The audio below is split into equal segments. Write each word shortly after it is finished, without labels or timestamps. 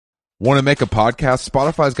Want to make a podcast?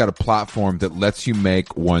 Spotify's got a platform that lets you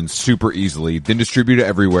make one super easily, then distribute it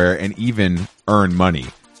everywhere and even earn money.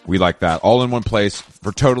 We like that. All in one place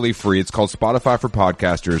for totally free. It's called Spotify for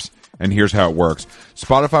Podcasters, and here's how it works.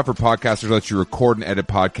 Spotify for Podcasters lets you record and edit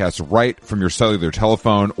podcasts right from your cellular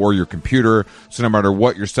telephone or your computer, so no matter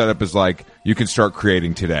what your setup is like, you can start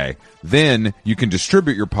creating today. Then you can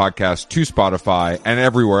distribute your podcast to Spotify and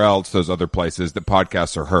everywhere else, those other places that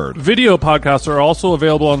podcasts are heard. Video podcasts are also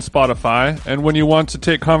available on Spotify, and when you want to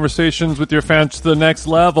take conversations with your fans to the next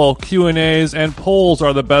level, Q&As and polls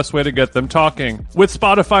are the best way to get them talking. With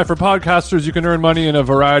Spotify for Podcasters, you can earn money in a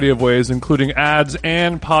variety of ways, including ads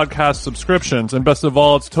and podcast subscriptions. And best of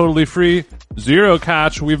all, it's totally free, zero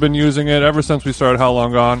catch. We've been using it ever since we started How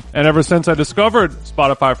Long Gone. And ever since I discovered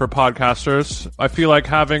Spotify for Podcasters, I feel like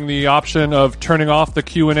having the option of turning off the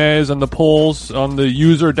Q&As and the polls on the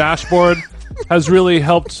user dashboard has really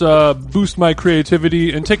helped boost my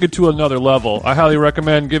creativity and take it to another level. I highly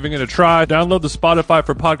recommend giving it a try. Download the Spotify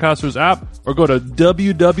for Podcasters app or go to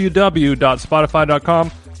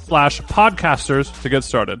www.spotify.com/podcasters to get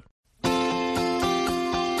started.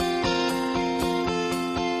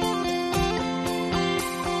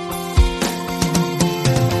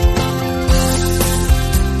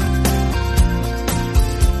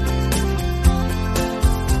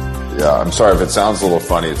 Yeah, I'm sorry if it sounds a little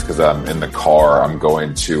funny. It's because I'm in the car. I'm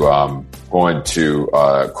going to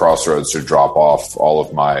Crossroads to drop off all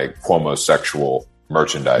of my Cuomo-sexual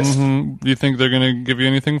merchandise. Mm-hmm. Do you think they're going to give you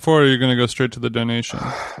anything for it, or are you going to go straight to the donation?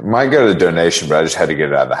 Might go to the donation, but I just had to get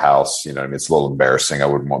it out of the house. You know, I mean, it's a little embarrassing. I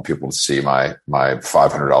wouldn't want people to see my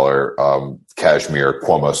 $500 cashmere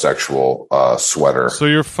Cuomo-sexual sweater. So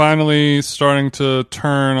you're finally starting to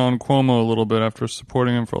turn on Cuomo a little bit after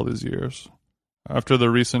supporting him for all these years. After the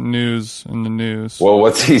recent news in the news. Well,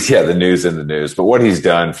 the news in the news, but what he's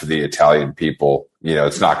done for the Italian people, you know,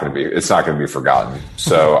 it's not going to be forgotten.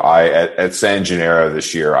 So at San Gennaro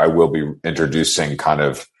this year, I will be introducing kind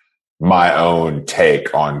of my own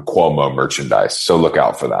take on Cuomo merchandise. So look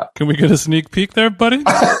out for that. Can we get a sneak peek there, buddy?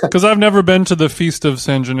 Because I've never been to the Feast of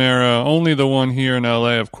San Gennaro, only the one here in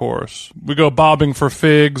LA, of course. We go bobbing for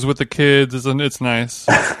figs with the kids. It's nice.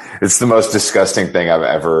 It's the most disgusting thing I've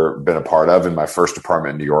ever been a part of. And my first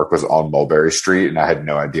apartment in New York was on Mulberry Street, and I had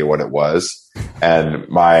no idea what it was. And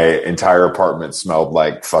my entire apartment smelled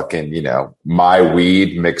like fucking, you know, my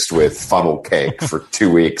weed mixed with funnel cake for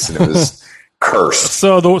 2 weeks, and it was cursed.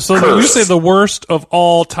 So you say the worst of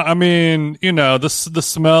all time. I mean, you know, the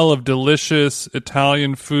smell of delicious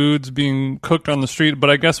Italian foods being cooked on the street.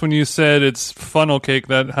 But I guess when you said it's funnel cake,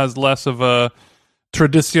 that has less of a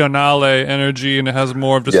tradizionale energy, and it has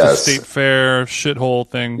more of just a state fair shithole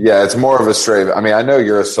thing. Yeah, it's more of a straight. I mean, I know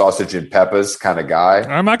you're a sausage and peppers kind of guy.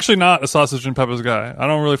 I'm actually not a sausage and peppers guy. I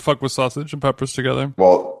don't really fuck with sausage and peppers together.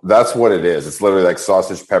 Well, that's what it is. It's literally like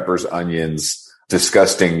sausage, peppers, onions,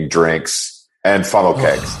 disgusting drinks, and funnel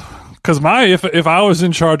cakes. Because if I was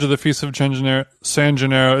in charge of the Feast of San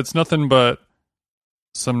Gennaro, it's nothing but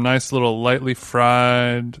some nice little lightly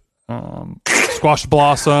fried squash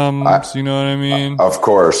blossoms, you know what I mean? Of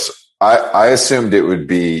course. I assumed it would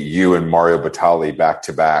be you and Mario Batali back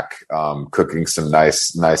to back, cooking some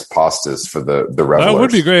nice pastas for the revelers. That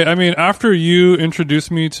would be great. I mean, after you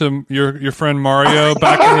introduced me to your friend Mario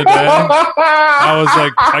back in the day, I was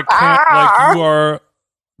like, I can't, like, you are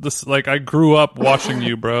this, like, I grew up watching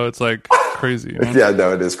you, bro. It's like crazy. Man. Yeah,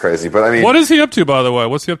 no, it is crazy. But I mean, what is he up to, by the way?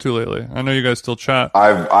 What's he up to lately? I know you guys still chat.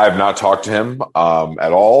 I've not talked to him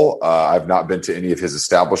at all. I've not been to any of his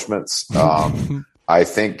establishments. I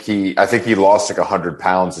think he lost like 100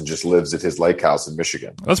 pounds and just lives at his lake house in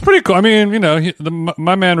Michigan. That's pretty cool. I mean, you know,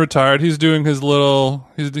 my man retired. He's doing his little.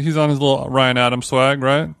 He's on his little Ryan Adams swag,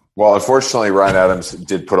 right? Well, unfortunately, Ryan Adams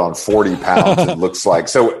did put on 40 pounds. It looks like.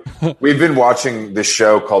 So we've been watching this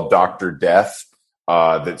show called Dr. Death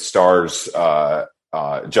that stars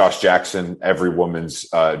Josh Jackson, every woman's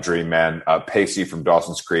dream man, Pacey from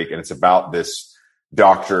Dawson's Creek, and it's about this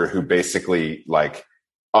doctor who basically like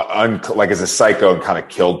is a psycho and kind of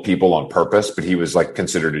killed people on purpose, but he was like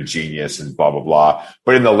considered a genius and blah blah blah.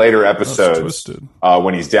 But in the later episodes,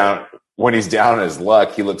 when he's down on his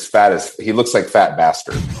luck, he looks like Fat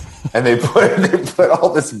Bastard. And they put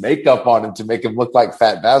all this makeup on him to make him look like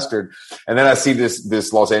Fat Bastard. And then I see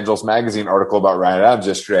this Los Angeles Magazine article about Ryan Adams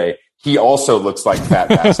yesterday. He also looks like Fat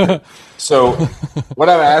Bastard. So what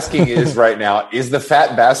I'm asking is right now, is the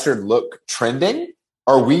Fat Bastard look trending?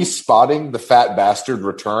 Are we spotting the Fat Bastard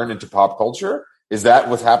return into pop culture? Is that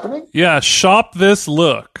what's happening? Yeah, shop this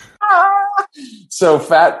look. So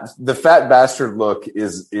the fat bastard look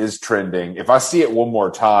is trending. If I see it one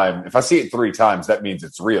more time, if I see it 3 times, that means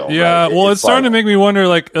it's real. Yeah, right? well, it's starting to make me wonder,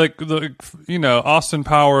 like the Austin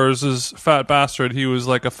Powers is fat bastard. He was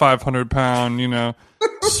like a 500-pound,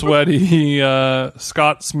 sweaty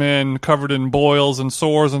Scotsman covered in boils and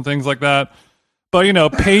sores and things like that.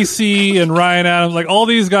 But Pacey and Ryan Adams, like all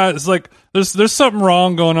these guys, like there's something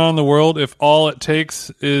wrong going on in the world if all it takes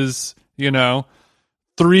is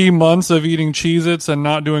 3 months of eating Cheez-Its and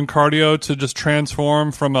not doing cardio to just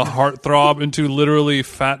transform from a heartthrob into literally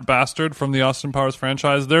fat bastard from the Austin Powers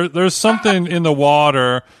franchise. There's something in the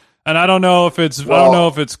water, and I don't know if it's.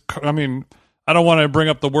 I mean, I don't want to bring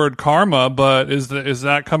up the word karma, but is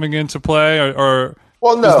that coming into play, or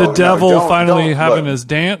well, no, is the devil finally don't, having look, his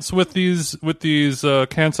dance with these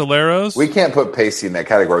Canceleros? We can't put Pacey in that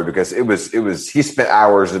category because it was he spent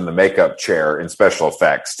hours in the makeup chair in special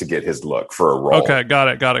effects to get his look for a role. Okay, got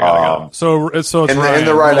it. So it's in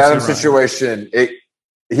the Ryan Adams situation, it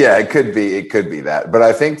could be that. But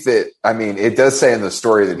I think that, it does say in the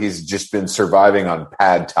story that he's just been surviving on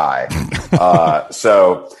pad thai.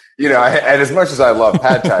 So, and as much as I love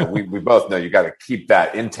pad thai, we both know you got to keep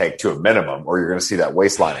that intake to a minimum or you're going to see that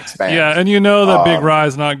waistline expand. Yeah, and that Big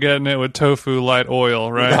Rye's not getting it with tofu light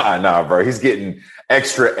oil, right? Nah, bro. He's getting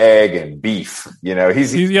extra egg and beef.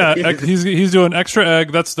 He's doing extra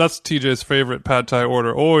egg. That's TJ's favorite pad thai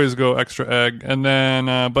order. Always go extra egg. And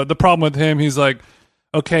then, but the problem with him, he's like,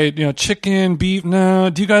 okay, chicken, beef.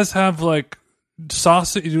 No, do you guys have like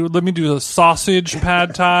sausage? Let me do a sausage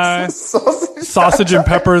pad thai. Sausage and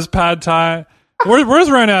peppers pad thai.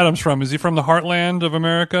 Where's Ryan Adams from? Is he from the heartland of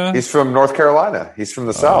America? He's from North Carolina. He's from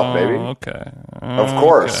the South, baby. Okay. Of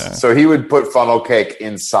course. So he would put funnel cake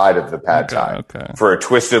inside of the pad thai for a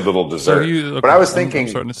twisted little dessert. But I was thinking, I'm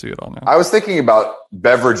starting to see it all now. I was thinking about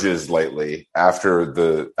beverages lately after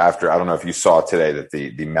I don't know if you saw today that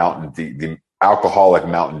the alcoholic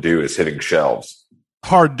Mountain Dew is hitting shelves.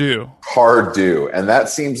 Hard Dew. And that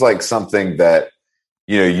seems like something that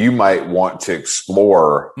you might want to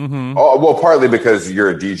explore. Mm-hmm. Oh, well, partly because you're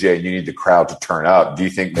a DJ and you need the crowd to turn up. Do you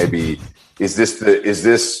think maybe is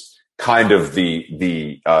this kind of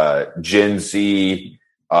the Gen Z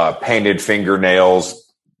painted fingernails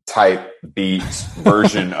type beat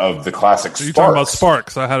version of the classic Sparks? You're talking about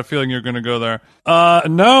Sparks. I had a feeling you're going to go there.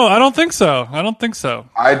 No, I don't think so.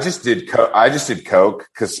 I just did Coke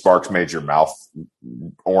because Sparks made your mouth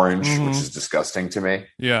orange, which is disgusting to me.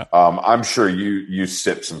 Yeah. I'm sure you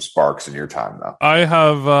sip some Sparks in your time though. I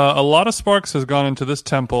have a lot of Sparks has gone into this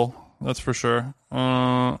temple. That's for sure.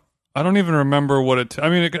 I don't even remember what it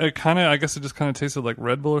kind of, I guess it just kind of tasted like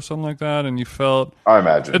Red Bull or something like that. And I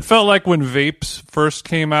imagine it felt like when vapes first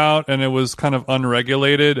came out and it was kind of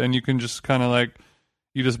unregulated and you can just kind of like,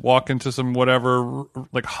 you just walk into some whatever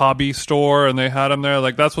like hobby store and they had them there.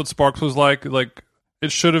 Like that's what Sparks was like. Like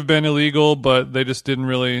it should have been illegal, but they just didn't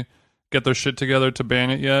really get their shit together to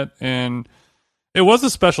ban it yet. And it was a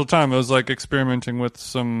special time. It was like experimenting with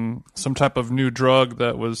some type of new drug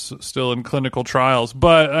that was still in clinical trials.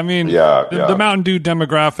 But I mean, the Mountain Dew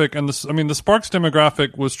demographic and the Sparks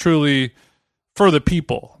demographic was truly for the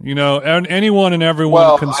people, and anyone and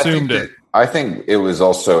everyone consumed it. I think it was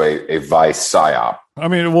also a Vice psyop. I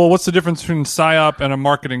mean, well, what's the difference between psyop and a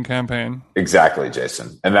marketing campaign? Exactly,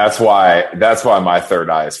 Jason. And that's why my third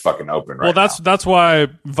eye is fucking open right now. That's why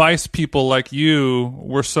Vice people like you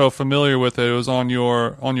were so familiar with it. It was on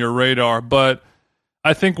your radar. But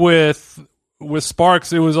I think with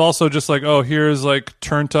Sparks, it was also just like, oh, here's like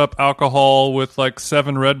turned up alcohol with like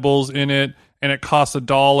 7 Red Bulls in it, and it costs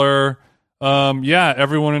 $1.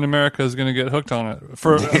 Everyone in America is going to get hooked on it.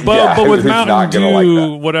 But with Mountain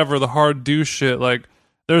Dew, whatever, the hard Dew shit, like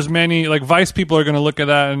there's many, like Vice people are going to look at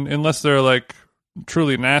that, and unless they're like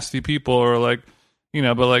truly nasty people or like,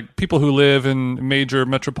 but like people who live in major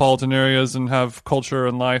metropolitan areas and have culture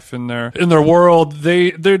and life in their world,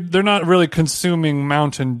 they're not really consuming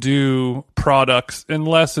Mountain Dew products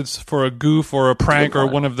unless it's for a goof or a prank or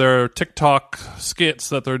one of their TikTok skits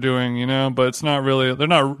that they're doing, but it's not really, they're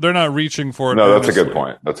not reaching for it. No, that's a good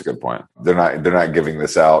point. They're not giving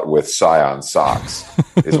this out with Scion socks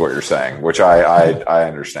is what you're saying, which I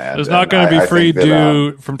understand. There's not going to be free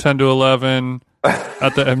Dew from 10 to 11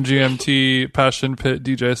 at the MGMT Passion Pit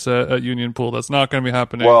DJ set at Union Pool. That's not going to be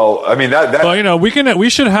happening. Well, I mean that. Well, we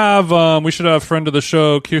should have friend of the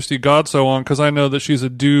show Kirsty Godso on because I know that she's a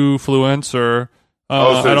Dew-fluencer.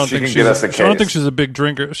 I don't think she's a big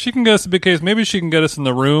drinker. She can get us a big case. Maybe she can get us in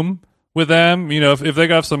the room with them. If they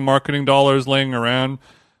got some marketing dollars laying around,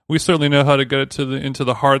 we certainly know how to get it into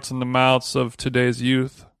the hearts and the mouths of today's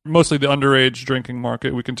youth. mostly the underage drinking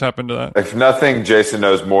market. We can tap into that. If nothing, Jason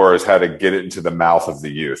knows more is how to get it into the mouth of the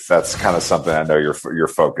youth. That's kind of something I know you're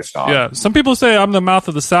focused on. Yeah, some people say I'm the mouth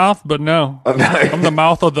of the South, but no, I'm the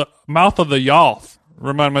mouth of the y'all.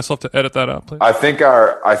 Remind myself to edit that out, please. I think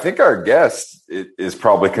our guest is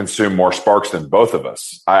probably consumed more Sparks than both of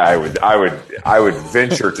us. I would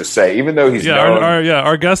venture to say, even though he's known,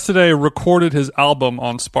 our guest today recorded his album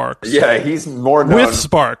on Sparks. Yeah, he's more known with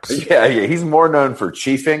Sparks. Yeah, he's more known for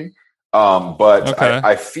chiefing. But okay.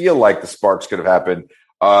 I feel like the Sparks could have happened.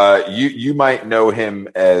 You might know him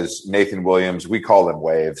as Nathan Williams. We call him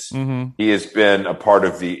Wavves. Mm-hmm. He has been a part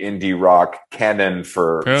of the indie rock canon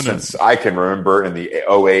since I can remember, in the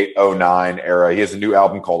 08, 09 era. He has a new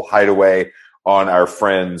album called Hideaway on our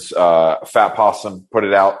friends Fat Possum put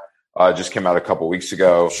it out. Just came out a couple weeks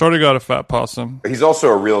ago. Shorty got a Fat Possum. He's also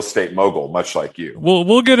a real estate mogul, much like you.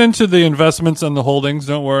 We'll get into the investments and the holdings.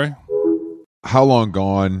 Don't worry. How Long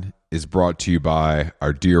Gone is brought to you by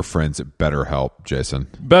our dear friends at BetterHelp, Jason.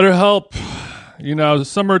 BetterHelp, the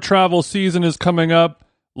summer travel season is coming up.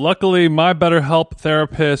 Luckily, my BetterHelp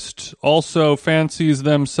therapist also fancies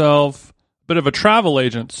themselves a bit of a travel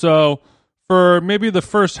agent. So for maybe the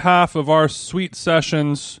first half of our sweet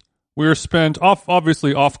sessions, we were spent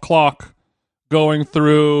obviously off clock, going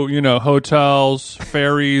through, hotels,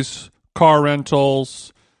 ferries, car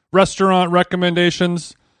rentals, restaurant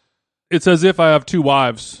recommendations. It's as if I have two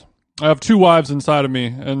wives. I have two wives inside of me,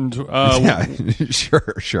 and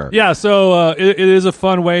sure. Yeah, so it is a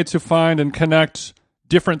fun way to find and connect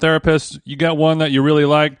different therapists. You get one that you really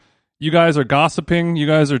like. You guys are gossiping. You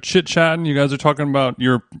guys are chit-chatting. You guys are talking about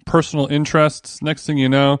your personal interests. Next thing you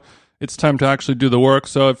know, it's time to actually do the work.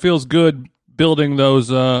 So it feels good building those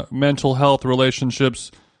mental health relationships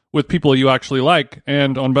with people you actually like.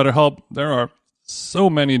 And on BetterHelp, there are so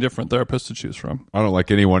many different therapists to choose from. I don't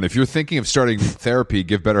like anyone. If you're thinking of starting therapy,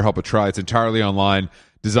 give BetterHelp a try. It's entirely online,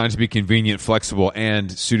 designed to be convenient, flexible,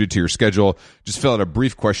 and suited to your schedule. Just fill out a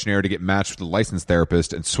brief questionnaire to get matched with a licensed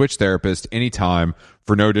therapist and switch therapist anytime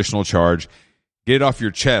for no additional charge. Get it off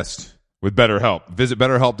your chest with BetterHelp. Visit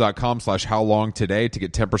BetterHelp.com/howlong today to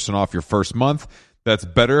get 10% off your first month. That's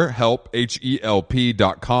BetterHelp,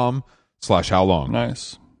 HELP.com/howlong.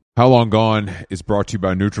 Nice. How Long Gone is brought to you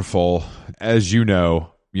by Nutrafol. As you know,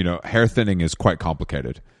 hair thinning is quite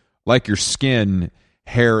complicated. Like your skin,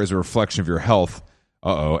 hair is a reflection of your health.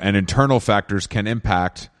 And internal factors can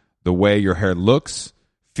impact the way your hair looks,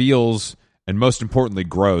 feels, and most importantly,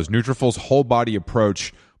 grows. Nutrafol's whole body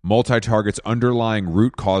approach multi-targets underlying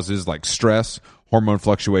root causes like stress, hormone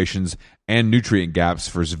fluctuations, and nutrient gaps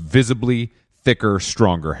for visibly thicker,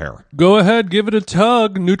 stronger hair. Go ahead, give it a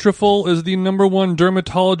tug. Nutrafol is the #1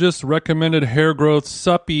 dermatologist-recommended hair growth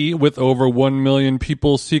suppy, with over 1 million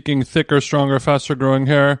people seeking thicker, stronger, faster-growing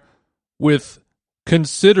hair with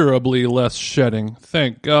considerably less shedding.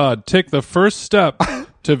 Thank God. Take the first step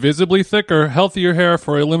to visibly thicker, healthier hair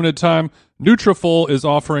for a limited time. Nutrafol is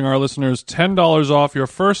offering our listeners $10 off your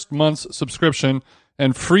first month's subscription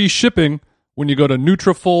and free shipping when you go to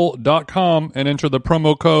Nutrafol.com and enter the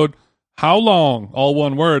promo code How Long, all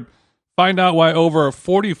one word. Find out why over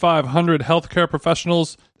 4,500 healthcare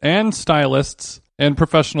professionals and stylists and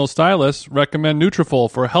professional stylists recommend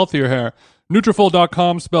Nutrafol for healthier hair.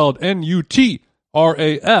 Nutrafol.com, spelled Nutrafol.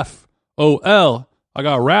 I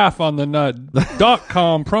got RAF on the nut.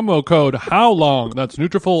 .com, promo code How Long. That's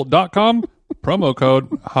Nutrafol.com, promo code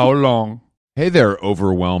How Long. Hey there,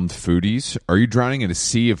 overwhelmed foodies. Are you drowning in a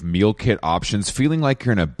sea of meal kit options, feeling like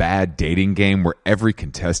you're in a bad dating game where every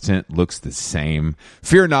contestant looks the same?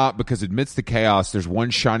 Fear not, because amidst the chaos, there's one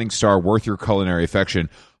shining star worth your culinary affection.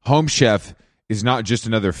 Home Chef is not just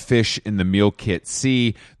another fish in the meal kit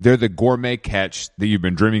sea. They're the gourmet catch that you've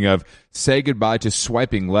been dreaming of. Say goodbye to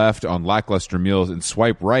swiping left on lackluster meals and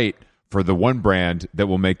swipe right for the one brand that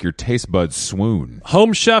will make your taste buds swoon.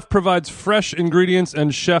 Home Chef provides fresh ingredients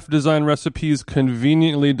and chef-design recipes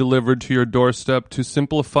conveniently delivered to your doorstep to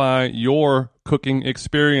simplify your cooking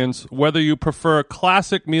experience. Whether you prefer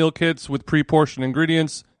classic meal kits with pre-portioned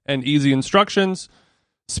ingredients and easy instructions,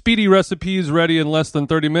 speedy recipes ready in less than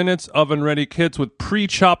 30 minutes, oven-ready kits with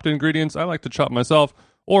pre-chopped ingredients, I like to chop myself,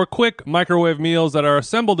 or quick microwave meals that are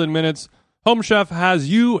assembled in minutes, Home Chef has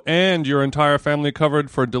you and your entire family covered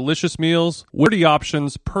for delicious meals, 30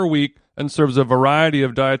 options per week, and serves a variety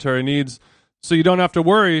of dietary needs, so you don't have to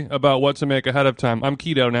worry about what to make ahead of time. I'm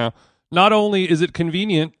keto now. Not only is it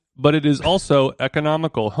convenient, but it is also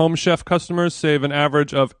economical. Home Chef customers save an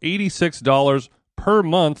average of $86 per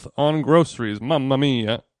month on groceries. Mamma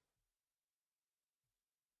mia.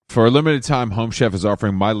 For a limited time, Home Chef is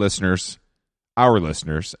offering our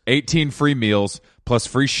listeners, 18 free meals plus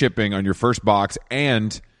free shipping on your first box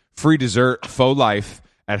and Free dessert for life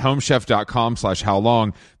at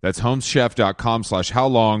homechef.com/howlong. That's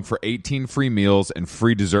homechef.com/howlong for 18 free meals and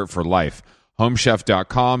free dessert for life.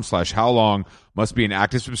 homechef.com/howlong. Must be an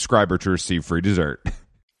active subscriber to receive free dessert.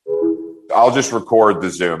 I'll just record the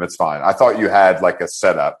Zoom. It's fine. I thought you had like a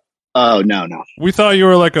setup. Oh, no. We thought you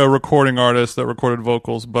were like a recording artist that recorded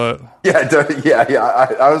vocals, but Yeah.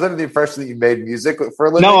 I was under the impression that you made music for a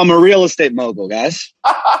living. No, I'm a real estate mogul, guys.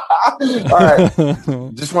 All right.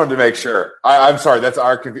 Just wanted to make sure. I'm sorry. That's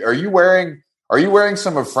our. Are you wearing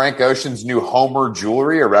some of Frank Ocean's new Homer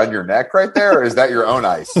jewelry around your neck right there, or is that your own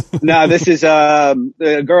ice? No, this is a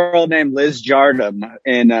girl named Liz Jardum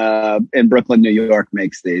in Brooklyn, New York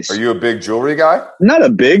makes these. Are you a big jewelry guy? Not a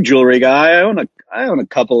big jewelry guy. I own a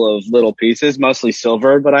couple of little pieces, mostly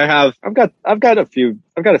silver, but I've got a few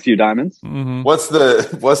diamonds. Mm-hmm. What's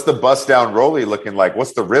the bust down rollie looking like?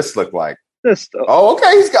 What's the wrist look like? Just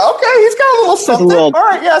Okay. He's got a little something. All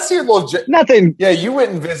right, yeah, I see a little. Nothing. Yeah, you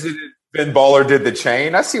went and visited. Ben Baller did the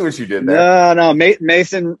chain. I see what you did there. No,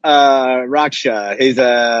 Mason Raksha. He's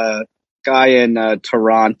a guy in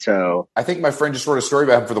Toronto. I think my friend just wrote a story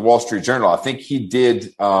about him for the Wall Street Journal. I think he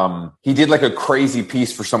did like a crazy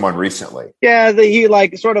piece for someone recently. Yeah, he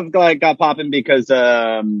like sort of like got popping because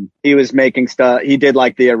he was making stuff. He did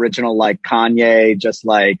like the original like Kanye, just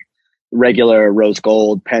like regular rose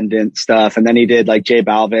gold pendant stuff, and then he did like J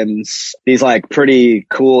Balvin's these like pretty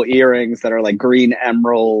cool earrings that are like green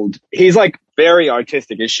emerald. He's like very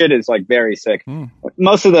artistic. His shit is like very sick.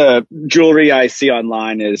 Most of the jewelry I see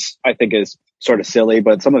online is sort of silly,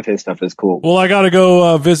 but some of his stuff is cool. Well, I got to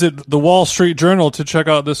go visit the Wall Street Journal to check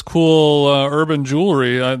out this cool urban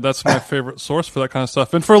jewelry. That's my favorite source for that kind of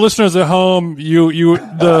stuff. And for listeners at home,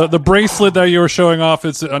 the bracelet that you were showing off,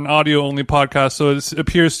 it's an audio only podcast, so it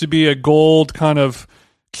appears to be a gold kind of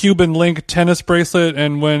Cuban link tennis bracelet,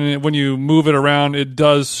 and when you move it around, it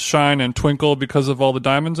does shine and twinkle because of all the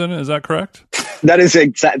diamonds in it. Is that correct? That is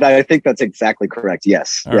I think that's exactly correct.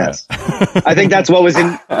 Yes. All yes. right. I think that's what was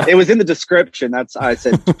it was in the description. I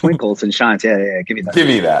said twinkles and shines. Yeah. Give me that. Give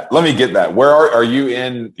me that. Let me get that. Where are you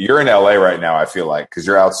in? You're in LA right now, I feel like, because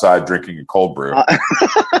you're outside drinking a cold brew.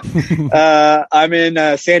 I'm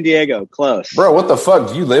in San Diego, close. Bro, what the fuck?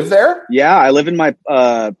 Do you live there? Yeah, I live in my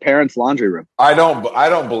parents' laundry room. I don't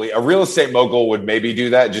believe a real estate mogul would maybe do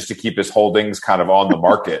that just to keep his holdings kind of on the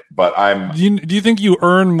market. But do you think you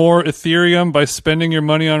earn more Ethereum by spending your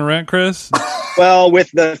money on rent, Chris? Well,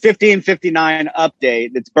 with the 1559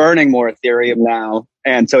 update, it's burning more Ethereum now,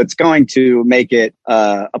 and so it's going to make it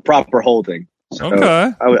a proper holding. So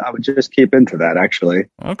okay, I would just keep into that, actually.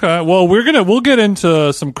 Okay, well, we'll get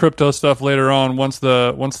into some crypto stuff later on once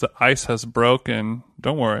the ice has broken.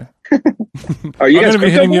 Don't worry. Are you guys going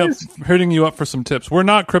to be boys? hitting you up for some tips. We're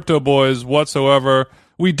not crypto boys whatsoever.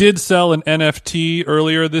 We did sell an NFT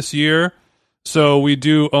earlier this year, so we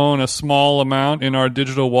do own a small amount in our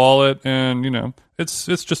digital wallet, and it's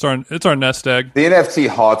just our nest egg. The NFT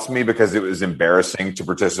haunts me because it was embarrassing to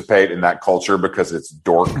participate in that culture because it's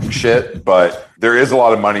dork shit, but there is a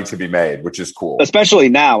lot of money to be made, which is cool. Especially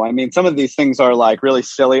now. I mean, some of these things are like really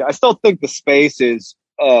silly. I still think the space is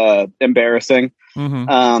embarrassing.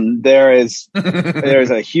 Mm-hmm.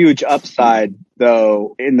 There's a huge upside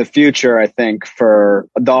though in the future, I think, for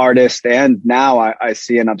the artist, and now I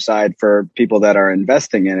see an upside for people that are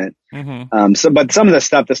investing in it. Mm-hmm. But some of the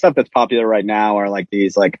stuff that's popular right now are like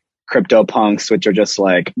these like crypto punks, which are just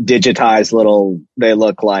like digitized they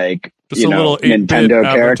look like just little Nintendo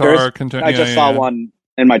characters. I just saw yeah. one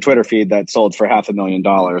in my Twitter feed that sold for $500,000.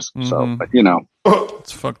 Mm-hmm. So, but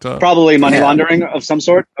it's fucked up. Probably money laundering of some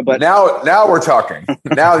sort. But now we're talking.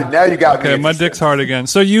 Now you got okay. My dick's hard again.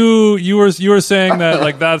 So you were saying that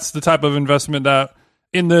like that's the type of investment that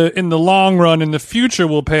in the long run, in the future,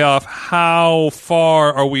 will pay off. How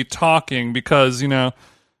far are we talking? Because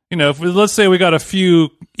if let's say we got a few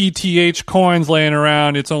ETH coins laying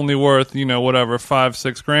around, it's only worth whatever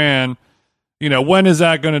 $5-6 grand. When is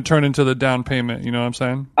that going to turn into the down payment? You know what I'm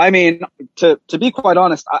saying? I mean, to be quite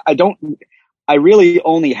honest, I really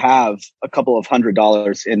only have a couple of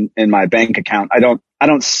 $100 in my bank account. I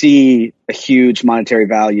don't see a huge monetary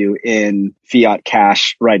value in fiat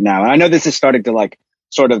cash right now. And I know this is starting to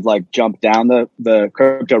sort of jump down the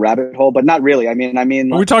crypto rabbit hole, but not really. I mean,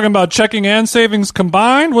 are we talking about checking and savings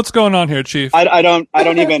combined? What's going on here, Chief? I don't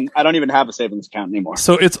even have a savings account anymore.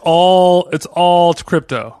 So it's all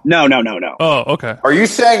crypto. No. Oh, okay. Are you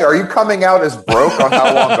coming out as broke on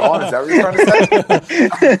How Long Gone? Is that what you're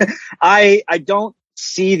trying to say? I don't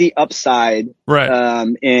see the upside right.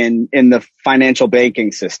 In the financial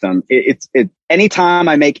banking system. It's anytime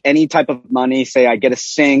I make any type of money, say I get a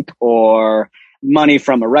sync or money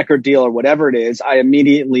from a record deal or whatever it is, I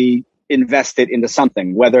immediately invest it into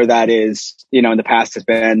something, whether that is, in the past has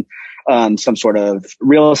been some sort of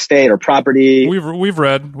real estate or property. We've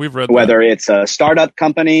read whether it's a startup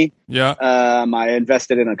company. Yeah. I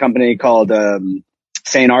invested in a company called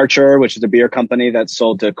St. Archer, which is a beer company that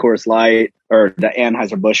sold to Coors Light, or the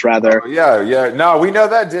Anheuser-Busch rather. Oh, yeah. No, we know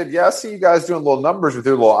that, dude. Yeah, I see you guys doing little numbers with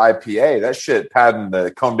your little IPA. That shit padding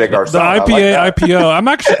the Comme des Garçons. The IPA, like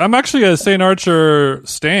IPO. I'm actually a St. Archer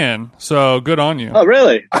stan, so good on you. Oh,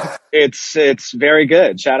 really? It's very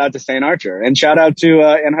good. Shout out to St. Archer, and shout out to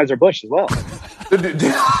Anheuser-Busch as well.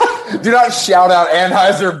 Do not shout out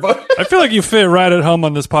Anheuser-Busch. I feel like you fit right at home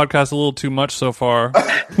on this podcast a little too much so far.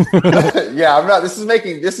 Yeah, I'm not. This is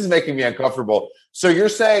making me uncomfortable. So you're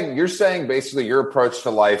saying basically your approach to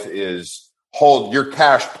life is you're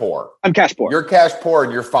cash poor. I'm cash poor. You're cash poor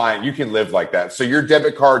and you're fine. You can live like that. So your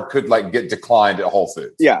debit card could like get declined at Whole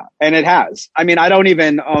Foods. Yeah, and it has. I mean, I don't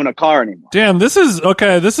even own a car anymore. Damn, this is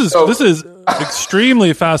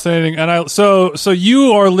extremely fascinating. And so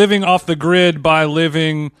you are living off the grid by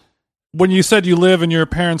living. When you said you live in your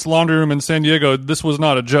parents' laundry room in San Diego, this was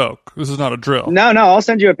not a joke. This is not a drill. No, I'll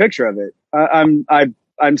send you a picture of it.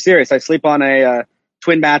 I'm serious. I sleep on a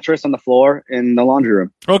twin mattress on the floor in the laundry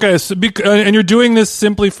room. Okay, so and you're doing this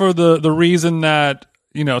simply for the reason that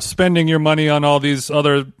spending your money on all these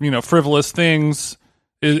other frivolous things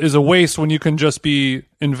is a waste when you can just be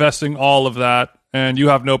investing all of that. And you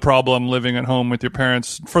have no problem living at home with your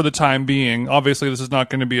parents for the time being. Obviously, this is not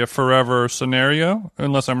going to be a forever scenario,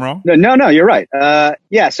 unless I'm wrong. No, you're right.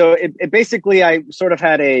 Yeah, so it basically, I sort of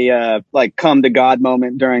had a come to God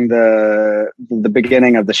moment during the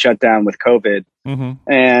beginning of the shutdown with COVID,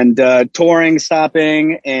 and touring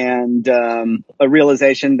stopping, and a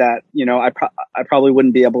realization that I probably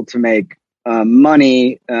wouldn't be able to make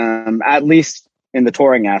money, at least in the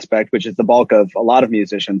touring aspect, which is the bulk of a lot of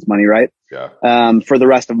musicians' money, right? Yeah. For the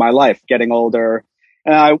rest of my life, getting older.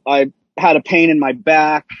 And I had a pain in my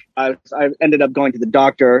back. I ended up going to the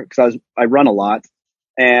doctor because I run a lot,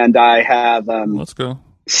 and I have let's go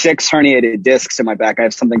 6 herniated discs in my back. I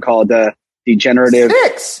have something called degenerative.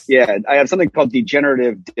 6? Yeah, I have something called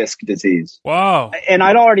degenerative disc disease. Wow. And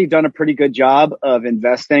I'd already done a pretty good job of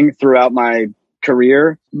investing throughout my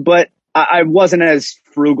career, but I wasn't as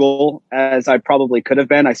frugal as I probably could have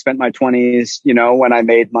been. I spent my 20s, when I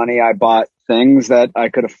made money, I bought things that I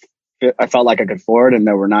felt like I could afford, and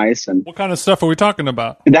they were nice. And what kind of stuff are we talking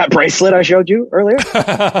about? That bracelet I showed you earlier.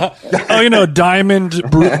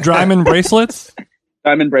 Diamond bracelets.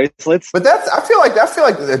 Diamond bracelets. But I feel like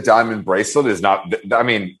the diamond bracelet is not. I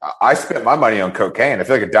mean, I spent my money on cocaine. I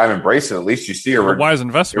feel like a diamond bracelet, at least you see a wise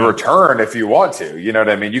investment. Return if you want to. You know what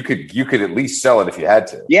I mean? You could at least sell it if you had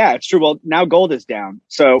to. Yeah, it's true. Well, now gold is down,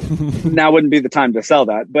 so now wouldn't be the time to sell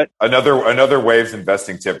that. But another Wavves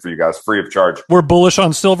investing tip for you guys, free of charge. We're bullish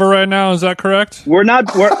on silver right now. Is that correct? We're not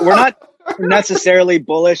necessarily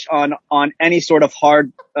bullish on any sort of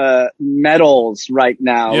hard metals right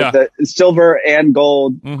now. Yeah. The silver and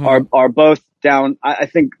gold are both down. I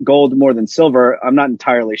think gold more than silver. I'm not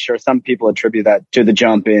entirely sure. Some people attribute that to the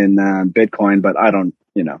jump in Bitcoin, but I don't.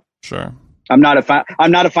 Sure. I'm not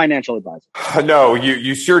a financial advisor. No,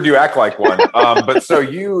 you sure do act like one. But so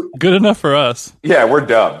you good enough for us. Yeah, we're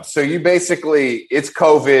dumb. So you basically, it's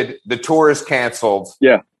COVID. The tour is canceled.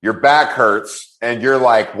 Yeah. Your back hurts, and you're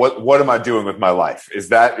like, "What am I doing with my life?" Is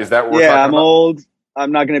that what we're talking about? I'm old.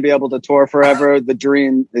 I'm not going to be able to tour forever. The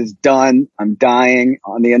dream is done. I'm dying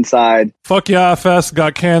on the inside. Fuck yeah, Fest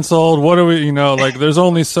got canceled. What do we? There's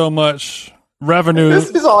only so much revenue. This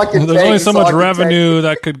is all I can. There's only so much revenue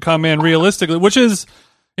that could come in realistically, which is,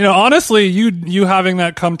 honestly, you having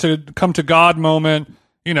that come to God moment,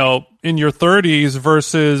 in your 30s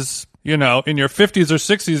versus. In your 50s or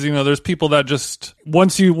 60s, there's people that just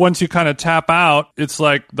once you kind of tap out, it's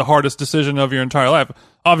like the hardest decision of your entire life.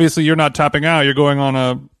 Obviously, you're not tapping out; you're going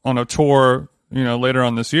on a tour, later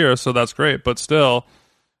on this year, so that's great. But still,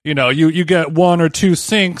 you get 1 or 2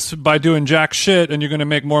 sinks by doing jack shit, and you're going to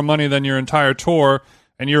make more money than your entire tour.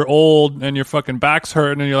 And you're old, and your fucking back's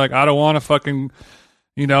hurting, and you're like, I don't want to fucking.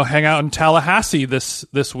 Hang out in Tallahassee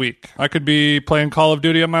this week. I could be playing Call of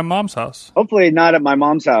Duty at my mom's house. Hopefully not at my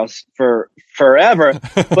mom's house for forever.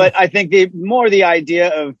 But I think the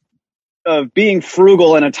idea of being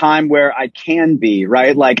frugal in a time where I can be,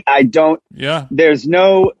 right? Like there's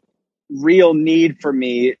no real need for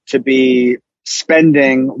me to be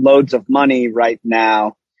spending loads of money right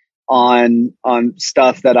now on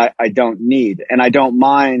stuff that I don't need. And I don't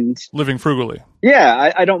mind living frugally.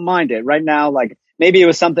 Yeah, I don't mind it right now. Like, maybe it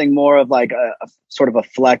was something more of like a sort of a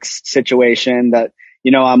flex situation that,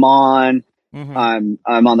 I'm on I'm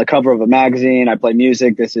on the cover of a magazine. I play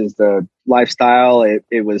music. This is the lifestyle.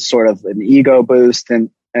 It was sort of an ego boost, and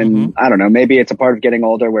I don't know, maybe it's a part of getting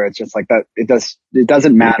older where it's just like that. It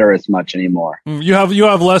doesn't matter as much anymore. You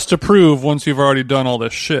have less to prove once you've already done all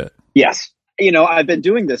this shit. Yes. I've been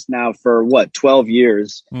doing this now for 12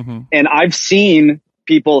 years, and I've seen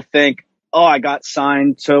people think, oh, I got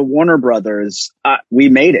signed to Warner Brothers. We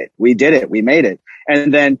made it. We did it. We made it.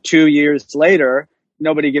 And then 2 years later,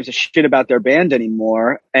 nobody gives a shit about their band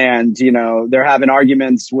anymore. And, they're having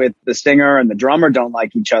arguments with the singer and the drummer don't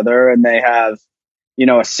like each other. And they have, a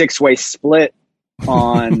 6-way split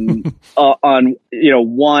on,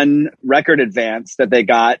 one record advance that they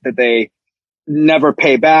got that they never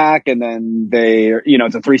pay back. And then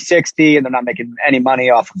it's a 360 and they're not making any money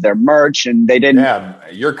off of their merch. And they didn't. Yeah,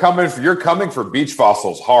 you're coming for Beach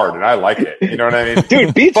Fossils hard. And I like it. You know what I mean?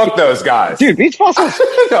 Dude, fuck those guys. Dude, Beach Fossils.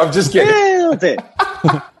 No, I'm just kidding.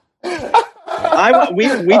 We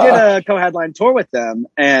did a co-headline tour with them,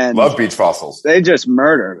 and love Beach Fossils. They just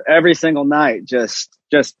murdered every single night, just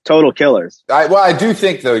total killers. I do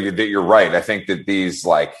think though that you're right. I think that these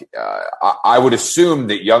I would assume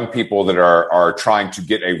that young people that are trying to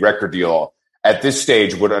get a record deal at this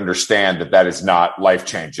stage would understand that is not life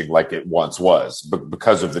changing like it once was,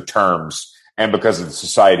 because of the terms and because of the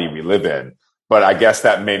society we live in. But I guess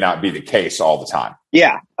that may not be the case all the time.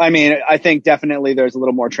 Yeah. I mean, I think definitely there's a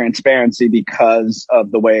little more transparency because of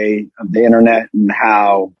the way of the internet and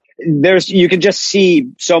how you can just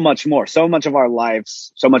see so much more. So much of our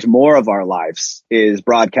lives, so much more of our lives is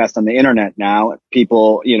broadcast on the internet now.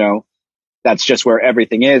 People, that's just where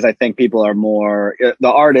everything is. I think people are more,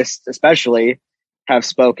 the artists especially, have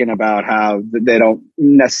spoken about how they don't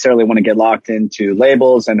necessarily want to get locked into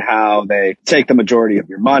labels and how they take the majority of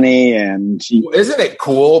your money. And isn't it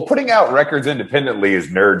cool? Putting out records independently is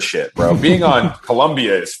nerd shit, bro. Being on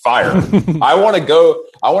Columbia is fire. I want to go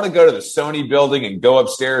to the Sony building and go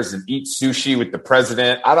upstairs and eat sushi with the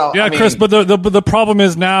president. Chris, but the problem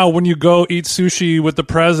is now when you go eat sushi with the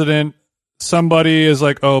president, somebody is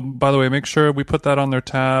like, oh, by the way, make sure we put that on their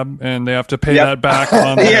tab, and they have to pay that back.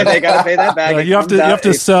 Yeah, they got to pay that back. You have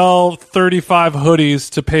to sell 35 hoodies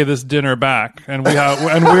to pay this dinner back, and we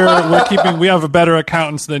have better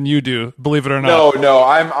accountants than you do. Believe it or not. No,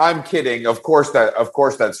 I'm kidding. Of course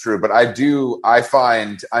that's true, but I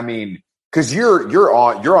find, because you're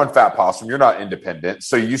on Fat Possum, you're not independent,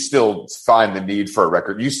 so you still find the need for a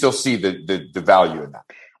record. You still see the value in that.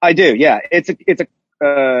 I do. Yeah, it's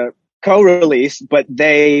a co-release, but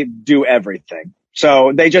they do everything.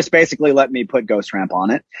 So they just basically let me put Ghost Ramp on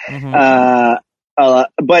it.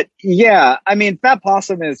 But yeah, Fat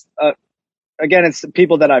Possum is, again, it's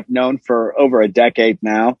people that I've known for over a decade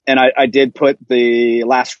now. And I did put the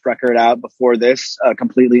last record out before this,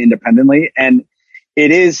 completely independently. And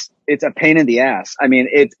it's a pain in the ass.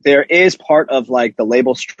 There is part of like the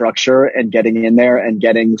label structure and getting in there and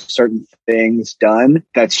getting certain things done.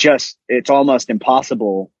 It's almost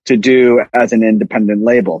impossible to do as an independent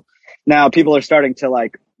label. Now people are starting to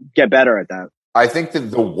like get better at that. I think that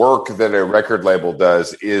the work that a record label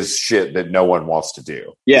does is shit that no one wants to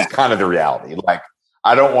do. Yeah. It's kind of the reality. Like,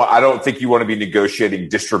 I don't think you want to be negotiating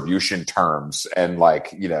distribution terms and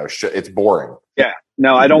it's boring. Yeah.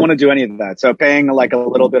 No, I don't want to do any of that. So paying like a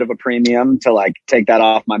little bit of a premium to like take that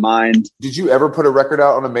off my mind. Did you ever put a record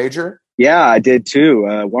out on a major? Yeah, I did too.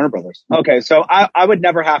 Warner Brothers. Okay. So I would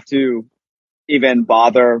never have to even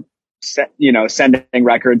bother, sending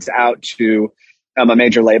records out to a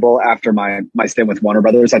major label after my stint with Warner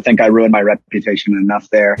Brothers. I think I ruined my reputation enough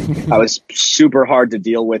there. I was super hard to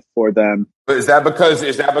deal with for them. But is that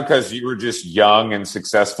because you were just young and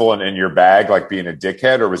successful and in your bag, like being a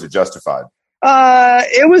dickhead, or was it justified?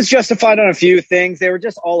 It was justified on a few things. They were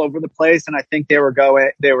just all over the place. And I think they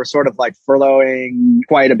were sort of like furloughing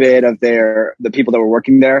quite a bit of the people that were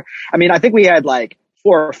working there. I think we had like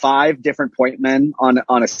 4 or 5 different point men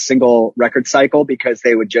on a single record cycle because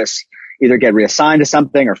they would just either get reassigned to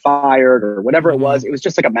something or fired or whatever it was. It was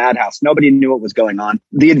just like a madhouse. Nobody knew what was going on.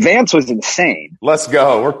 The advance was insane. Let's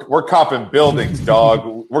go. We're copping buildings,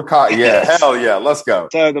 dog. Yeah, hell yeah. Let's go.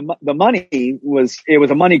 So the money was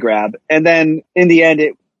a money grab. And then in the end,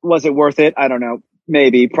 was it worth it? I don't know.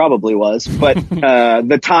 Maybe, probably was. But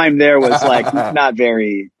the time there was like not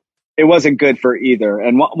very, it wasn't good for either.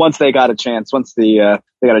 And once they got a chance, they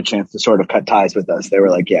got a chance to sort of cut ties with us, they were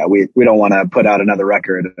like, yeah, we don't want to put out another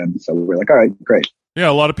record. And so we were like, all right, great. Yeah,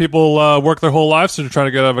 a lot of people work their whole lives to try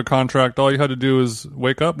to get out of a contract. All you had to do is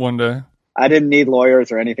wake up one day. I didn't need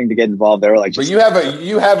lawyers or anything to get involved. They were like, but you have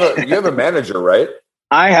a manager, right?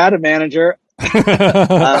 I had a manager.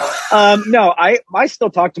 No, I still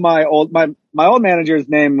talk to my old manager's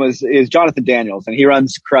name is Jonathan Daniels, and he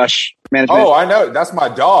runs Crush Management. Oh, I know. That's my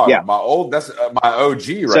dog. Yeah. That's my OG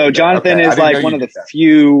right So there. Jonathan Okay. is like one of the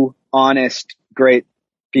few honest, great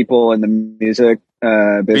people in the music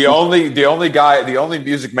business. The only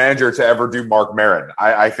music manager to ever do Mark Maron.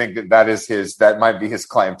 I think that might be his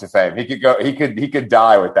claim to fame. He could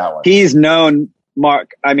die with that one. He's known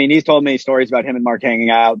Mark. I mean, he's told me stories about him and Mark hanging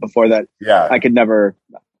out before that. Yeah. I could never.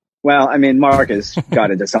 Well, I mean, Mark has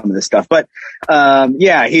got into some of this stuff, but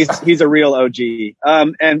yeah, he's a real OG.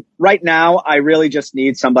 And right now, I really just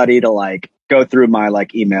need somebody to like go through my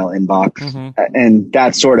like email inbox, and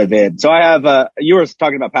that's sort of it. So I have you were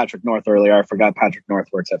talking about Patrick North earlier. I forgot Patrick North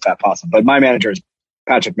works at Fat Possum, but my manager is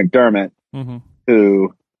Patrick McDermott,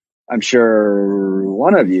 who I'm sure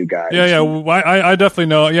one of you guys. Yeah. I definitely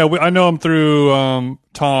know. Yeah, I know him through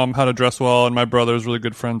Tom, How to Dress Well, and my brother's really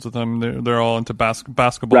good friends with him. They're all into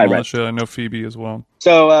basketball and all that shit. I know Phoebe as well.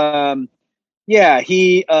 So, yeah,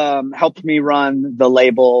 he helped me run the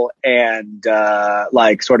label and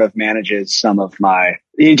like sort of manages some of my.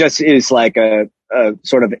 He just is like a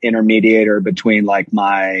sort of intermediator between like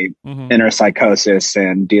my inner psychosis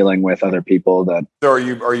and dealing with other people. So are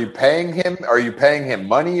you paying him? Are you paying him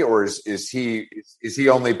money, or is he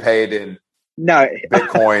only paid in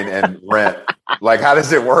Bitcoin and rent? Like, how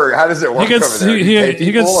does it work? He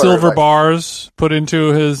gets silver bars put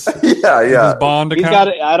into his his bond account. He's got.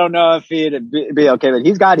 I don't know if he'd be okay, but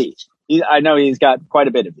he's got ETH. I know he's got quite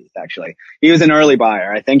a bit of ETH. Actually, he was an early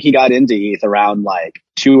buyer. I think he got into ETH around like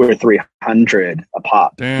 200 or 300 a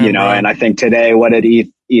pop. Damn, you know, bro. and I think today, what did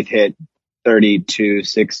ETH hit?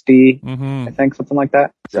 3260, I think, something like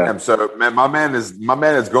that. So man, my man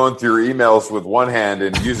is going through your emails with one hand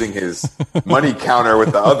and using his money counter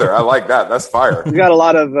with the other. I like that. That's fire. He's got a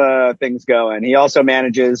lot of things going. He also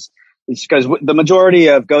manages, because the majority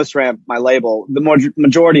of Ghost Ramp, my label, the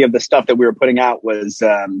majority of the stuff that we were putting out was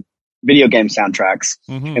video game soundtracks.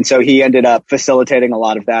 And so he ended up facilitating a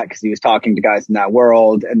lot of that because he was talking to guys in that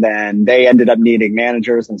world, and then they ended up needing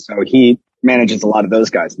managers, and so he manages a lot of those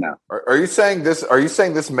guys now. Are you saying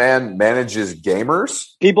this man manages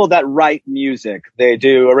gamers? People that write music. They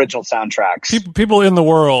do original soundtracks. People in the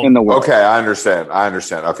world. Okay, I understand.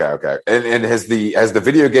 Okay. And has the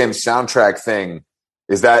video game soundtrack thing,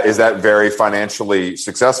 is that very financially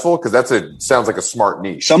successful? Because sounds like a smart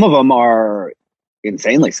niche. Some of them are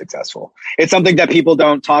insanely successful. It's something that people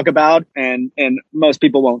don't talk about, and most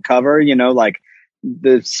people won't cover. You know, like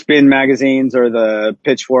the Spin magazines or the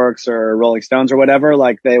Pitchforks or Rolling Stones or whatever,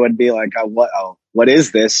 like they would be like, what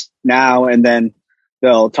is this now? And then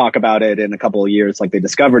they'll talk about it in a couple of years, like they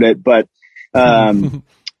discovered it. But,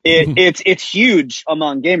 it's huge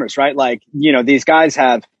among gamers, right? Like, you know, these guys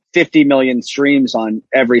have 50 million streams on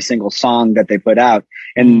every single song that they put out,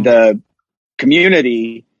 and the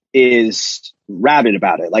community is rabid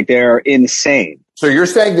about it. Like, they're insane. So you're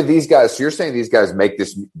saying these guys make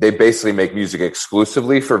this, they basically make music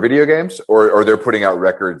exclusively for video games, or they're putting out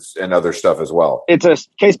records and other stuff as well? It's a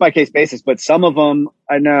case by case basis, but some of them,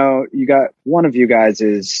 I know one of you guys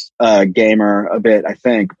is a gamer a bit, I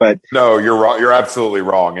think, but no, you're wrong. You're absolutely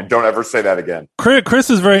wrong. And don't ever say that again.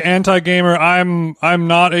 Chris is very anti-gamer. I'm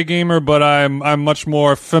not a gamer, but I'm much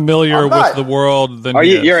more familiar with the world than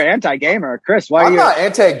he is. You're anti-gamer, Chris. Why I'm are you not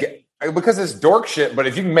anti because it's dork shit, but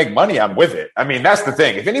if you can make money, I'm with it. I mean, that's the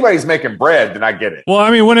thing. If anybody's making bread, then I get it. Well, I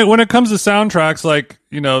mean, when it comes to soundtracks, like,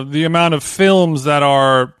 you know, the amount of films that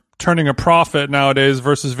are turning a profit nowadays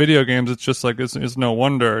versus video games, it's just like it's no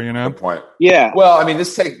wonder, you know. Good point. Yeah. Well, I mean,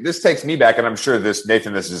 this takes me back, and I'm sure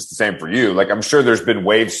Nathan, this is the same for you. Like, I'm sure there's been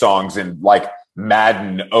Wavves songs in like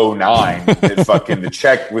Madden 09 that fucking the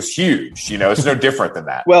check was huge. You know, it's no different than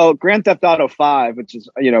that. Well, Grand Theft Auto 5, which is,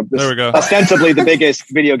 you know, there we go. ostensibly the biggest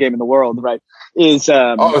video game in the world, right? Is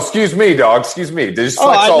oh, excuse me, dog. Excuse me. They just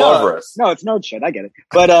flex all over us. No, it's no shit. I get it.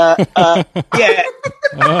 But yeah.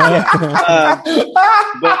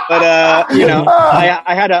 But you know,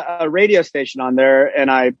 I had a radio station on there, and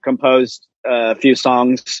I composed a few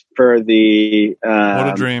songs for the what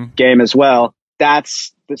a dream game as well.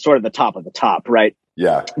 That's sort of the top of the top, right?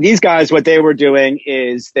 Yeah. These guys, what they were doing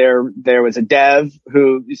is there was a dev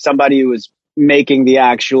somebody who was making the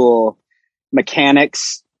actual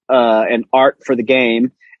mechanics and art for the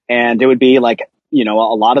game. And it would be like, you know,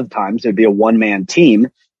 a lot of times it'd be a one-man team,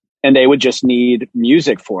 and they would just need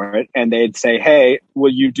music for it. And they'd say, hey,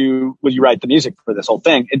 will you write the music for this whole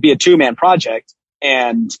thing? It'd be a two-man project,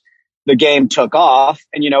 and the game took off,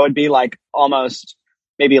 and, you know, it'd be like almost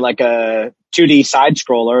maybe like a 2D side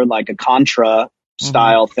scroller, like a Contra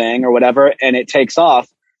style thing or whatever. And it takes off,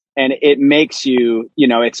 and it makes you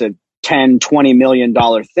know, it's a $10-20 million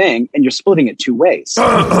thing, and you're splitting it two ways.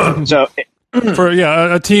 So for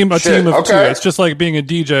a team of Shit, two. okay. It's just like being a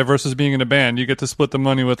DJ versus being in a band. You get to split the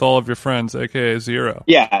money with all of your friends, aka zero.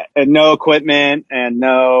 yeah, and no equipment and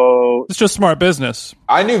no. It's just smart business.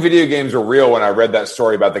 I knew video games were real when I read that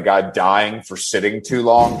story about the guy dying for sitting too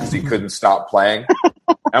long because he couldn't stop playing.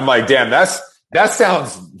 I'm like, damn, that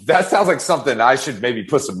sounds like something I should maybe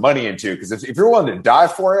put some money into, because if you're willing to die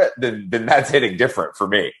for it, then that's hitting different for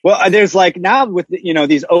me. Well, there's like now with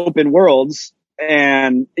these open worlds,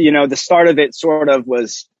 and the start of it sort of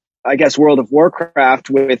was, I guess, World of Warcraft,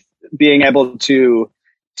 with being able to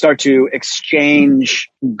start to exchange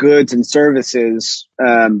goods and services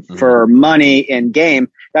for money in game.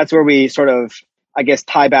 That's where we sort of, I guess,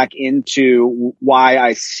 tie back into why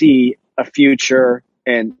I see a future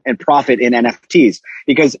and profit in NFTs,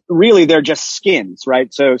 because really they're just skins,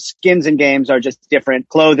 right? So skins in games are just different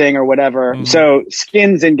clothing or whatever. Mm-hmm. So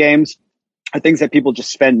skins in games are things that people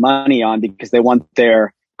just spend money on because they want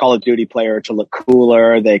their Call of Duty player to look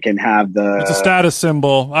cooler. They can have It's a status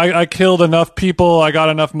symbol. I killed enough people. I got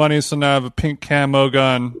enough money, so now I have a pink camo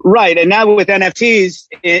gun. Right. And now with NFTs,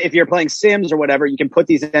 if you're playing Sims or whatever, you can put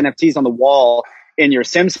these NFTs on the wall in your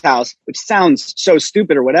Sims house, which sounds so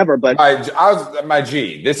stupid or whatever, but my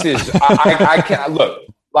G, this is, I can't look,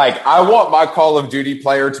 like, I want my Call of Duty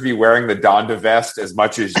player to be wearing the Donda vest as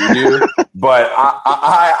much as you do, but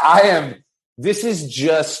I am, this is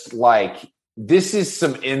just like, this is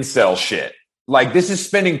some incel shit. Like, this is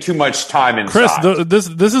spending too much time inside. Chris,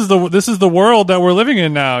 this is the world that we're living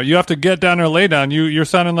in now. You have to get down or lay down. You're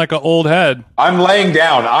sounding like an old head. I'm laying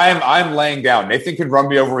down. I'm laying down. Nathan can run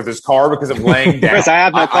me over with his car because I'm laying down. Chris, I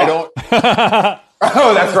have no car. I don't.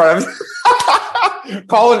 Oh, that's right.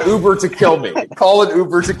 Call an Uber to kill me. Call an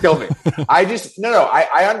Uber to kill me. I just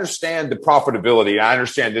I understand the profitability. I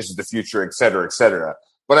understand this is the future, et cetera, et cetera.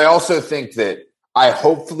 But I also think that I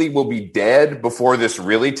hopefully will be dead before this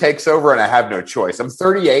really takes over, and I have no choice. I'm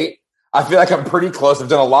 38. I feel like I'm pretty close. I've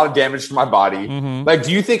done a lot of damage to my body. Mm-hmm. Like,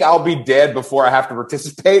 do you think I'll be dead before I have to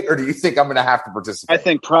participate, or do you think I'm going to have to participate? I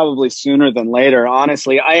think probably sooner than later,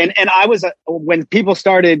 honestly. I was when people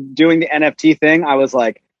started doing the NFT thing, I was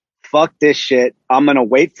like, fuck this shit. I'm going to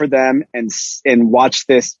wait for them and watch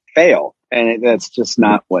this fail. And that's just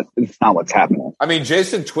not what's happening. I mean,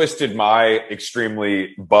 Jason twisted my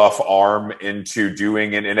extremely buff arm into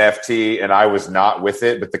doing an NFT, and I was not with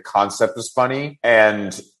it, but the concept was funny.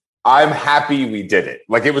 And I'm happy we did it.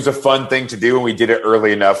 Like, it was a fun thing to do, and we did it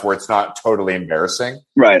early enough where it's not totally embarrassing.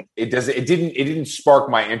 Right. It didn't spark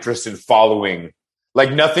my interest in following.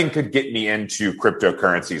 Like, nothing could get me into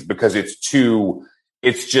cryptocurrencies because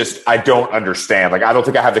it's just, I don't understand. Like, I don't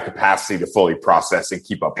think I have the capacity to fully process and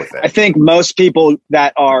keep up with it. I think most people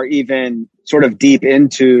that are even sort of deep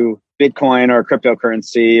into Bitcoin or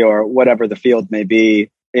cryptocurrency or whatever the field may be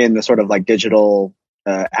in the sort of like digital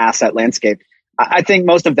asset landscape, I think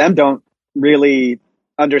most of them don't really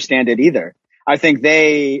understand it either. I think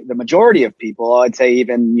the majority of people, I'd say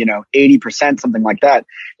even, 80%, something like that,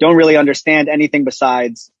 don't really understand anything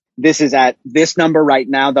besides this is at this number right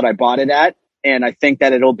now that I bought it at. And I think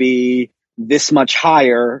that it'll be this much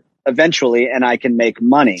higher eventually, and I can make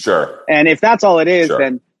money. Sure. And if that's all it is, sure,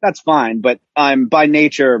 then that's fine. But I'm by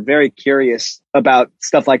nature very curious about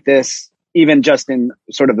stuff like this, even just in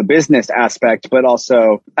sort of the business aspect, but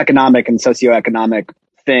also economic and socioeconomic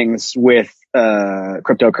things with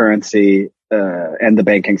cryptocurrency and the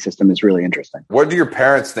banking system is really interesting. What do your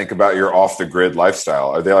parents think about your off the grid lifestyle?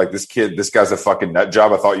 Are they like, this guy's a fucking nut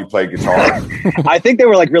job? I thought you played guitar. I think they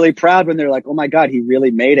were like really proud when they're like, oh my God, he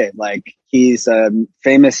really made it. Like, he's a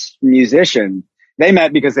famous musician. They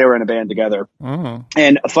met because they were in a band together. Oh.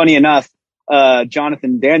 And funny enough,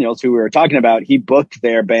 Jonathan Daniels, who we were talking about, he booked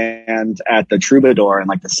their band at the Troubadour in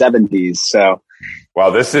like the 70s. So, wow,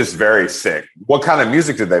 this is very sick. What kind of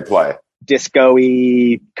music did they play?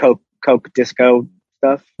 Disco-y, Coke disco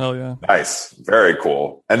stuff. Oh yeah, nice, very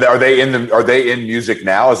cool. And are they in music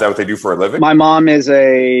now? Is that what they do for a living? My mom is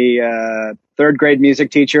a third grade music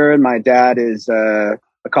teacher, and my dad is a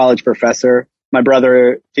college professor. My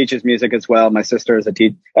brother teaches music as well. My sister is a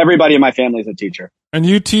teacher. Everybody in my family is a teacher. And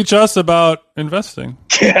you teach us about investing.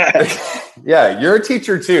 Yeah, you're a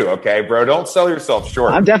teacher too, okay, bro? Don't sell yourself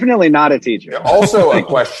short. I'm definitely not a teacher. Also, a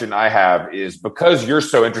question I have is, because you're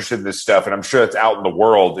so interested in this stuff, and I'm sure it's out in the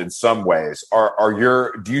world in some ways,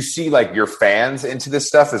 do you see like your fans into this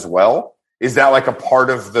stuff as well? Is that like a part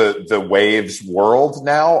of the Wavves world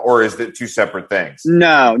now, or is it two separate things?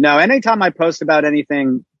 No. Anytime I post about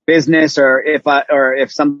anything business, or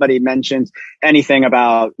if somebody mentions anything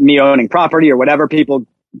about me owning property or whatever, people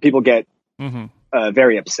get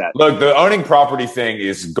very upset. Look, the owning property thing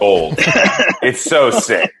is gold. It's so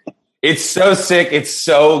sick. It's so sick. It's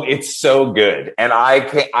so good. And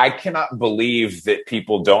I cannot believe that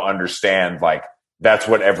people don't understand, like, that's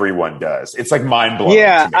what everyone does. It's like mind blowing.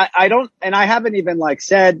 Yeah, I don't, and I haven't even like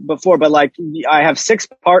said before, but like I have 6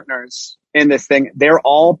 partners in this thing. They're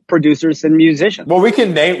all producers and musicians. Well, we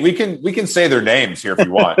can say their names here if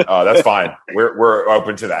you want. That's fine. We're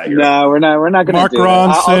open to that here. No, we're not going to Mark do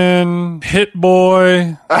Ronson, Hit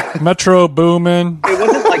Boy, Metro Boomin. It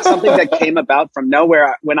wasn't like something that came about from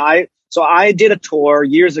nowhere. So I did a tour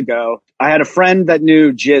years ago. I had a friend that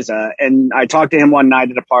knew Jizza, and I talked to him one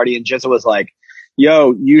night at a party, and Jizza was like,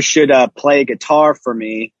 yo, you should play guitar for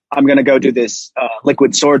me. I'm going to go do this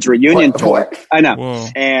Liquid Swords reunion tour. I know. Whoa.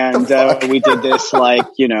 And we did this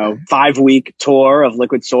 5-week tour of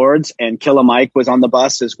Liquid Swords, and Killer Mike was on the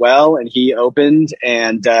bus as well. And he opened,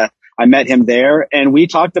 and I met him there, and we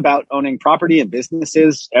talked about owning property and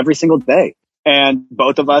businesses every single day. And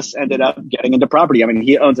both of us ended up getting into property. I mean,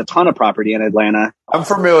 he owns a ton of property in Atlanta. I'm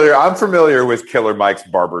familiar with Killer Mike's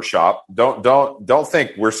barbershop. Don't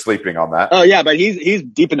think we're sleeping on that. Oh yeah, but he's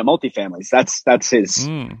deep into multifamilies. That's his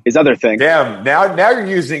other thing. Damn. Now you're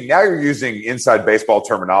using inside baseball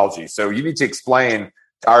terminology. So you need to explain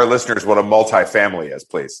to our listeners what a multifamily is,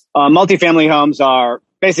 please. Multifamily homes are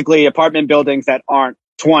basically apartment buildings that aren't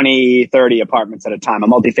 20, 30 apartments at a time. A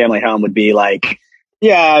multifamily home would be like,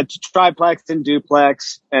 yeah, triplex and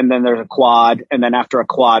duplex, and then there's a quad, and then after a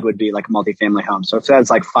quad would be like a multifamily home. So it says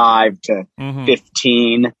like 5 to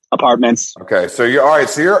 15 apartments. Okay, so you're all right.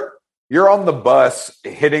 So you're on the bus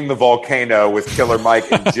hitting the volcano with Killer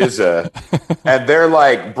Mike and Jizza, and they're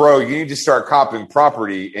like, "Bro, you need to start copping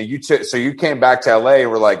property." And so you came back to LA and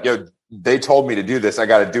were like, "Yo, they told me to do this. I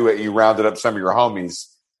got to do it." And you rounded up some of your homies.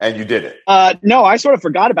 And you did it. No, I sort of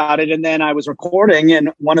forgot about it. And then I was recording,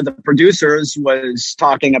 and one of the producers was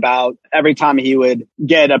talking about every time he would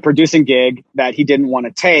get a producing gig that he didn't want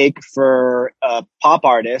to take for a pop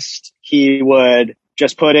artist, he would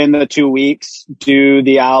just put in the 2 weeks, do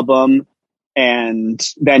the album, and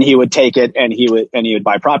then he would take it and he would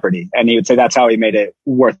buy property. And he would say that's how he made it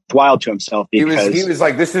worthwhile to himself. Because he was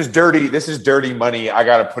like, this is dirty money. I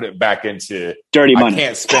got to put it back into dirty money. I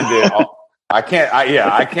can't spend it on, I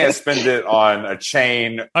can't spend it on a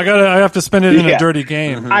chain. I have to spend it in a dirty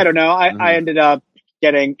game. I don't know. I ended up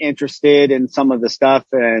getting interested in some of the stuff,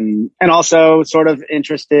 and also sort of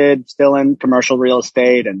interested still in commercial real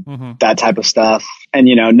estate and that type of stuff. And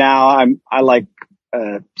now I like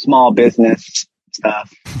small business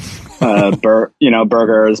stuff,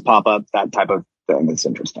 burgers, pop up, that type of thing. It's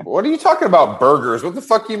interesting. What are you talking about, burgers? What the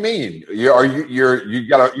fuck you mean? You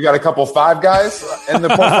got a couple Five Guys in the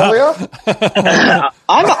portfolio?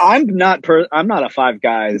 I'm not a Five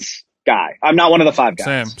Guys guy. I'm not one of the Five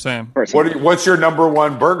Guys. Same. What's your number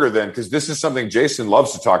one burger then? Because this is something Jason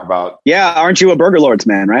loves to talk about. Yeah, aren't you a Burger Lords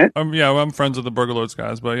man, right? I'm friends with the Burger Lords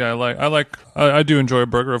guys, but yeah, I do enjoy a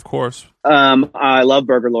burger, of course. I love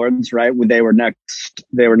Burger Lords, right? They were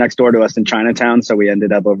next door to us in Chinatown, so we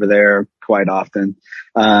ended up over there quite often.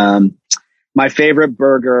 My favorite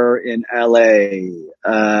burger in LA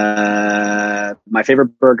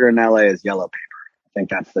is Yellow Paper. I think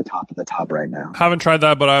that's the top of the top right now. Haven't tried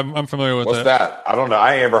that, but I'm familiar with it. What's that? I don't know.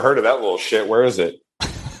 I ain't ever heard of that little shit. Where is it?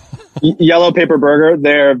 Yellow Paper Burger.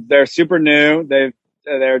 They're super new.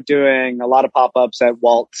 They're doing a lot of pop-ups at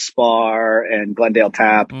Walt's Bar and Glendale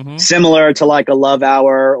Tap, similar to like a Love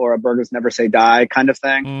Hour or a Burgers Never Say Die kind of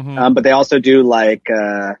thing. But they also do like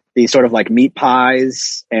these sort of like meat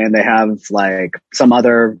pies, and they have like some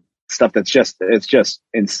other stuff it's just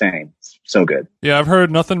insane. It's so good. Yeah, I've heard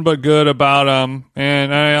nothing but good about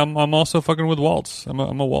and I'm also fucking with Waltz. I'm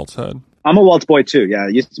a Waltz head. I'm a Waltz boy too. Yeah,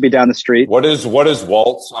 it used to be down the street. What is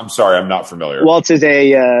Waltz? I'm sorry, I'm not familiar. Waltz is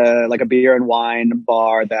a like a beer and wine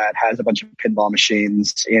bar that has a bunch of pinball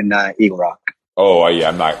machines in Eagle Rock. Oh yeah,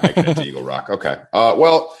 I'm not making it to Eagle Rock. Okay.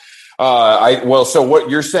 So what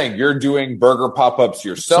you're saying? You're doing burger pop-ups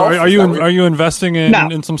yourself? So are you investing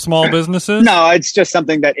in some small businesses? No, it's just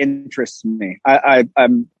something that interests me.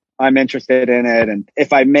 I'm interested in it, and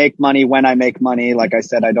if I make money, when I make money, like I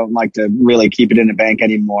said, I don't like to really keep it in a bank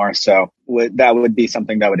anymore. So that would be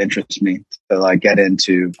something that would interest me to like get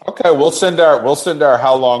into. Okay, we'll send our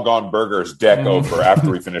How Long Gone Burgers deck over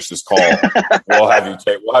after we finish this call. We'll have you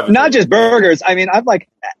take. Not just burgers. I mean,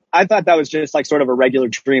 I thought that was just like sort of a regular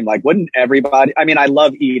dream. Like, wouldn't everybody? I mean, I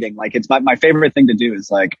love eating. Like, it's my favorite thing to do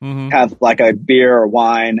is like have like a beer or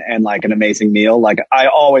wine and like an amazing meal. Like, I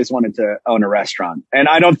always wanted to own a restaurant, and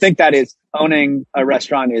I don't think that is owning a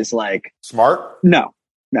restaurant is like smart. No,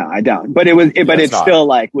 No, I don't. But it's not. still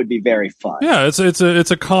like would be very fun. Yeah,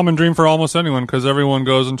 it's a common dream for almost anyone because everyone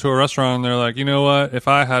goes into a restaurant and they're like, you know what? If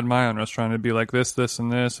I had my own restaurant, it'd be like this, this,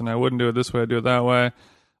 and this, and I wouldn't do it this way. I'd do it that way.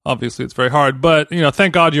 Obviously, it's very hard, but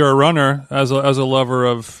thank God you're a runner as a lover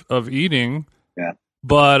of eating. Yeah.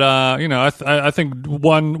 But I think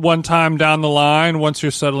one time down the line, once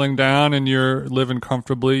you're settling down and you're living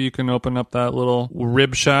comfortably, you can open up that little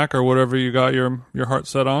rib shack or whatever you got your heart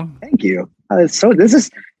set on. Thank you. This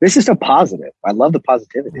is so positive. I love the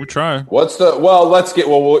positivity. We try.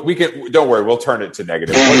 Don't worry, we'll turn it to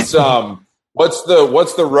negative. What's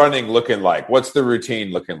the running looking like? What's the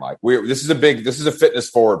routine looking like? This is a fitness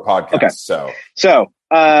forward podcast. Okay. So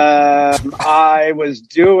I was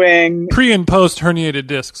doing pre and post herniated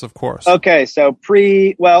discs, of course. Okay, so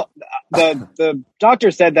the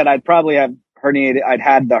doctor said that I'd probably have I'd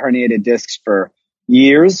had the herniated discs for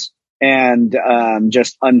years and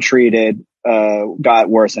just untreated got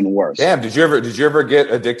worse and worse. Damn, did you ever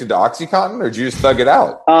get addicted to OxyContin or did you just thug it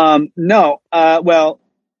out? No.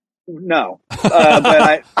 No.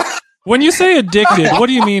 But when you say addicted, what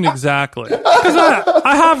do you mean exactly? Because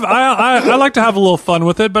I like to have a little fun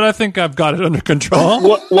with it, but I think I've got it under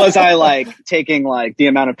control. Was I like taking like the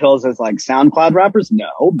amount of pills as like SoundCloud rappers?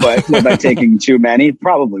 No, but was I taking too many?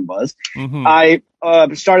 Probably was. Mm-hmm. I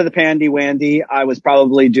started the Pandy Wandy. I was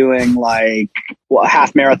probably doing like a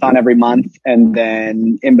half marathon every month, and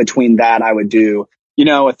then in between that, I would do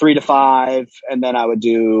a 3 to 5, and then I would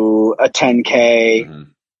do a 10K. Mm-hmm.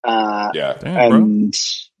 And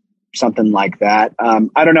something like that.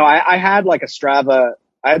 I don't know. I had like I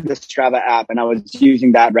had the Strava app and I was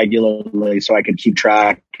using that regularly so I could keep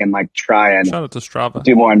track and like try and shout out to Strava.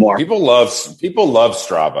 Do more and more. People love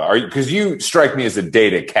Strava. Because you strike me as a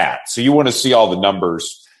data cat. So you want to see all the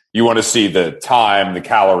numbers. You want to see the time, the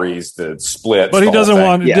calories, the splits. But he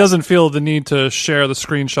doesn't feel the need to share the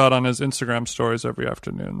screenshot on his Instagram stories every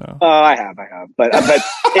afternoon, though. Oh, I have. But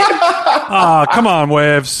come on,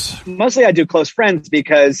 Wavves. Mostly I do close friends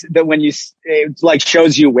because it like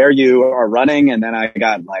shows you where you are running, and then I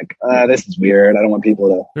got like, this is weird. I don't want people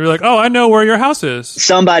to. You're like, oh, I know where your house is.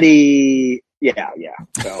 Somebody. Yeah.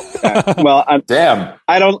 So, damn.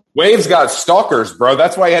 I don't. Wavves got stalkers, bro.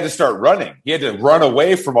 That's why he had to start running. He had to run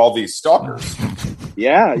away from all these stalkers.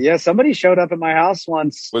 Yeah. Somebody showed up at my house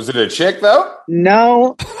once. Was it a chick though?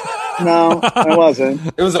 No, it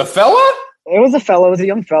wasn't. It was a fella? It was a fella. It was a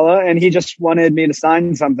young fella, and he just wanted me to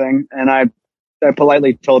sign something, and I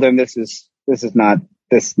politely told him, "This is not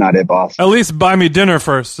it, boss. At least buy me dinner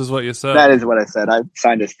first," is what you said. That is what I said. I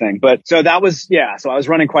signed his thing. But so that was, so I was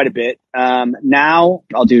running quite a bit. Now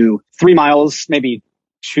I'll do 3 miles, maybe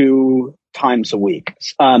 2 times a week.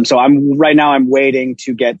 So I'm waiting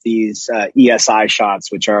to get these ESI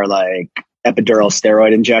shots, which are like epidural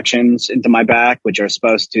steroid injections into my back, which are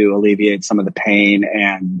supposed to alleviate some of the pain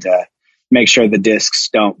and make sure the discs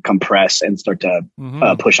don't compress and start to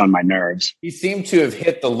push on my nerves. He seemed to have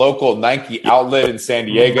hit the local Nike outlet in San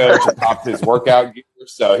Diego to cop his workout gear,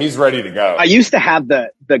 so he's ready to go. I used to have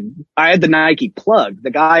I had the Nike plug. The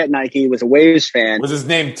guy at Nike was a Wavves fan. Was his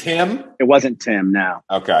name Tim? It wasn't Tim, no.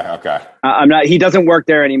 Okay. I'm not. He doesn't work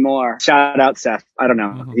there anymore. Shout out Seth. I don't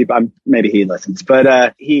know. Maybe he listens,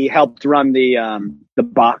 but he helped run the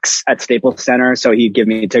box at Staples Center, so he'd give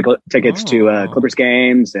me tickets to Clippers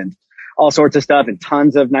games and all sorts of stuff and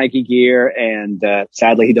tons of Nike gear. And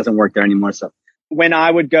sadly, he doesn't work there anymore. So when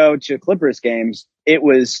I would go to Clippers games, it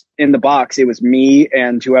was in the box. It was me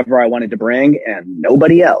and whoever I wanted to bring and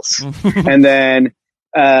nobody else. And then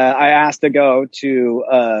I asked to go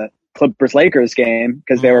to Clippers Lakers game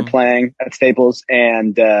because they were playing at Staples,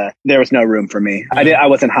 and there was no room for me. I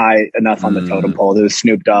wasn't high enough on the totem pole. There was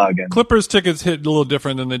Snoop Dogg. And Clippers tickets hit a little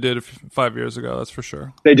different than they did 5 years ago. That's for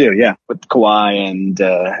sure. They do, yeah, with Kawhi and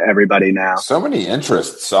everybody now. So many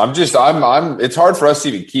interests. It's hard for us to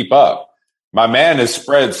even keep up. My man is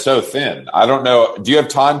spread so thin. I don't know. Do you have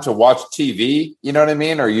time to watch TV? You know what I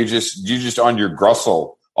mean? Or you just on your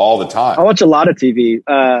Grussel all the time? I watch a lot of TV.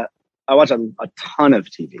 I watch a ton of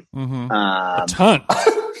TV. A ton.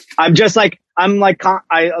 I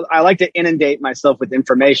like to inundate myself with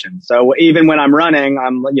information. So even when I'm running,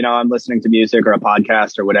 I'm listening to music or a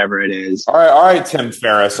podcast or whatever it is. All right, Tim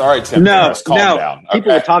Ferriss. Ferriss, calm down.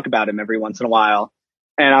 People will talk about him every once in a while.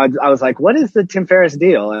 And I was like, what is the Tim Ferriss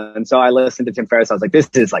deal? And so I listened to Tim Ferriss. I was like, this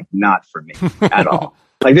is like not for me at all.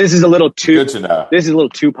 Like this is a little too good to know. This is a little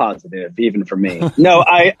too positive, even for me. No,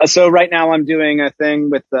 so right now I'm doing a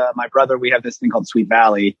thing with my brother. We have this thing called Sweet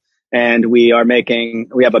Valley, and we have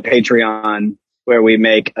a Patreon where we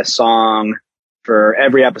make a song for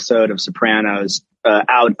every episode of Sopranos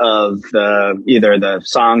out of either the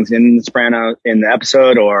songs in the Sopranos in the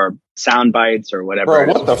episode or sound bites or whatever.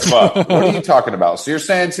 Bro, what the fuck? What are you talking about? So you're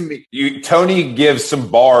saying to me, Tony gives some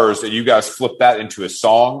bars and you guys flip that into a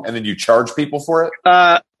song and then you charge people for it?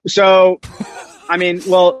 So, I mean,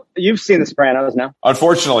 well, you've seen The Sopranos now.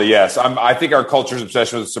 Unfortunately, yes. I think our culture's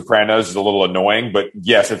obsession with The Sopranos is a little annoying, but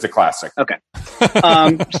yes, it's a classic. Okay.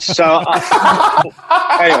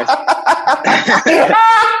 Anyways.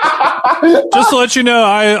 Just to let you know,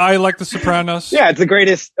 I like The Sopranos. Yeah, it's the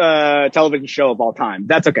greatest television show of all time.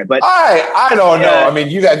 That's okay, but I don't know. I mean,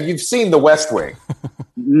 you've seen The West Wing.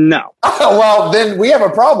 No. Well, then we have a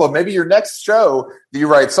problem. Maybe your next show that you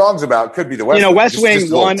write songs about could be The West Wing. West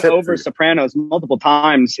Wing won over Sopranos multiple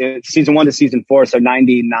times, season 1 to season 4, so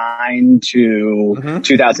 99 to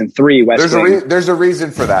 2003. West Wing. There's a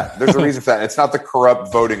reason for that. There's a reason for that. It's not the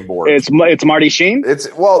corrupt voting board. It's Marty Sheen.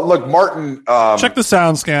 Look, Martin. Check the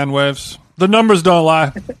sound scan, Waves. The numbers don't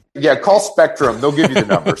lie. Yeah, call Spectrum. They'll give you the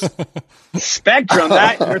numbers. Spectrum,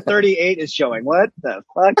 that your 38 is showing. What the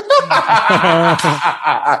fuck?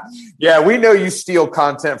 Yeah, we know you steal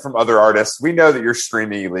content from other artists. We know that you're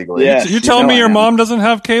streaming illegally. Yeah. You telling me your mom doesn't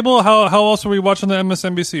have cable? How else are we watching the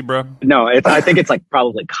MSNBC, bro? No, I think it's like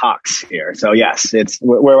probably Cox here. So yes,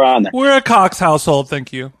 we're on there. We're a Cox household,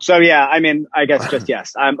 thank you. So yeah, I mean, I guess just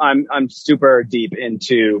yes. I'm super deep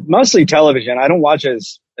into mostly television. I don't watch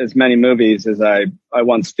as many movies as I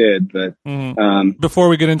once did, but before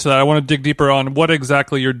we get into that, I want to dig deeper on what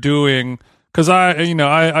exactly you're doing, because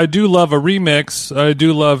I do love a remix. I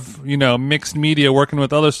do love mixed media, working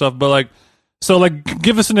with other stuff, but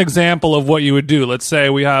give us an example of what you would do. Let's say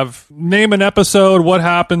we have name an episode, what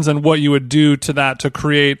happens, and what you would do to that to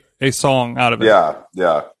create a song out of it.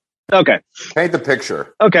 Yeah. Okay. Paint the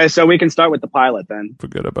picture. Okay, so we can start with the pilot then.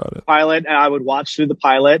 Forget about it. Pilot, and I would watch through the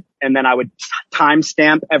pilot, and then I would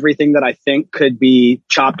timestamp everything that I think could be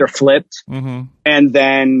chopped or flipped. Mm-hmm. And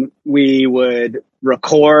then we would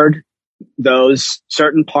record those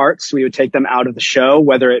certain parts. We would take them out of the show,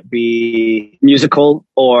 whether it be musical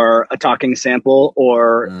or a talking sample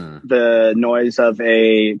or the noise of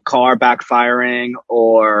a car backfiring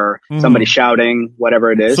or somebody shouting,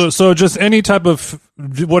 whatever it is. So just any type of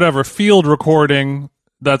whatever field recording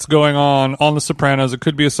that's going on The Sopranos. It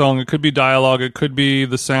could be a song, it could be dialogue, it could be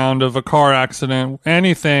the sound of a car accident,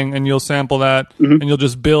 anything, and you'll sample that, and you'll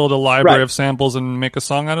just build a library of samples and make a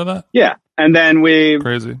song out of that? Yeah. And then we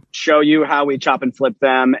Crazy. Show you how we chop and flip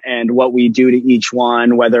them and what we do to each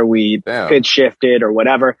one, whether we pitch shift it or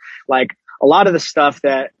whatever. Like a lot of the stuff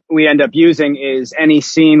that we end up using is any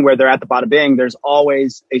scene where they're at the bada bing, there's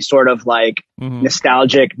always a sort of like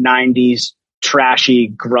nostalgic 90s trashy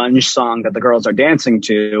grunge song that the girls are dancing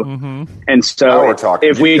to. And so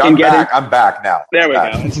if we can I'm back now. There we go.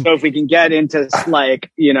 And so if we can get into like,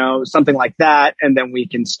 something like that, and then we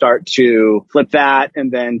can start to flip that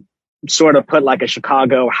and then sort of put like a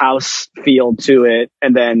Chicago house feel to it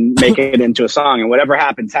and then make it into a song, and whatever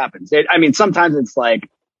happens. Sometimes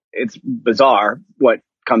it's bizarre what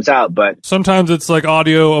comes out, but sometimes it's like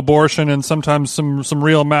audio abortion, and sometimes some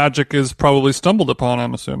real magic is probably stumbled upon,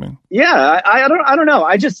 I'm assuming. Yeah, I don't know.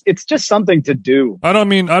 It's just something to do. I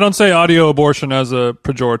don't say audio abortion as a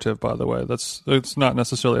pejorative, by the way. It's not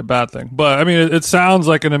necessarily a bad thing. But I mean, it sounds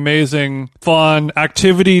like an amazing, fun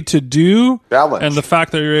activity to do. Challenge. And the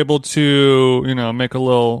fact that you're able to, make a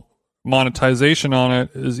little monetization on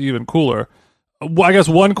it is even cooler. I guess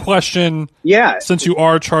one question, since you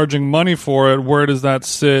are charging money for it, where does that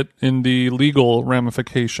sit in the legal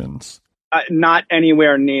ramifications? Not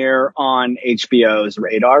anywhere near on HBO's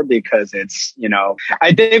radar, because it's,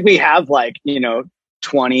 I think we have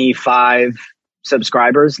 25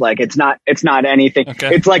 subscribers. Like it's not anything.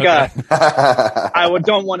 Okay. It's like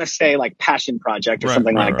don't want to say like passion project or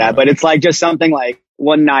something like that, but it's like just something like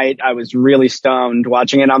one night I was really stoned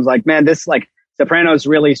watching it. And I was like, man, this Sopranos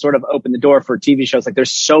really sort of opened the door for TV shows. Like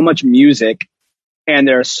there's so much music and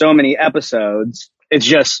there are so many episodes. It's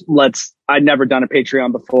just, I'd never done a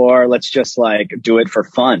Patreon before. Let's just do it for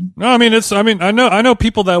fun. No, I know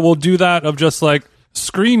people that will do that, of just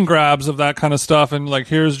screen grabs of that kind of stuff. And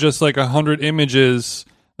here's just 100 images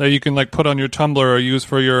that you can put on your Tumblr or use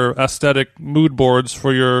for your aesthetic mood boards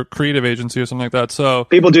for your creative agency or something like that. So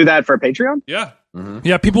people do that for Patreon? Yeah.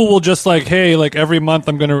 Yeah, people will just hey, every month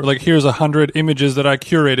I'm going to here's 100 images that I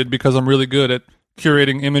curated because I'm really good at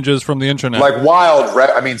curating images from the internet.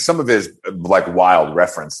 Some of it is wild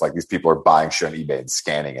reference. These people are buying shit on eBay and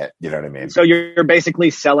scanning it. You know what I mean? So you're basically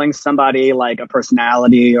selling somebody a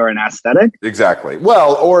personality or an aesthetic? Exactly.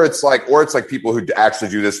 Well, or it's like people who actually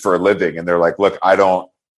do this for a living and they're like, look, I don't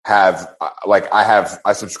have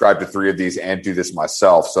I subscribe to 3 of these and do this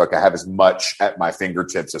myself, so I can have as much at my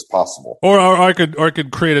fingertips as possible. Or I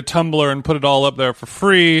could create a Tumblr and put it all up there for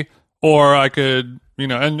free, or I could,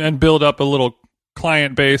 and build up a little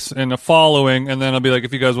client base and a following, and then I'll be like,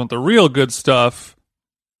 if you guys want the real good stuff,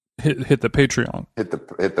 hit the Patreon. Hit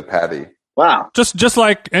the patty. Wow. Just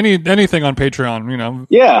like anything on Patreon,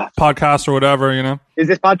 Yeah. podcast or whatever, Is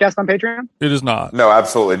this podcast on Patreon? It is not. No,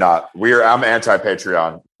 absolutely not. I'm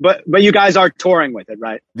anti-Patreon. But you guys are touring with it,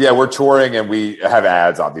 right? Yeah, we're touring and we have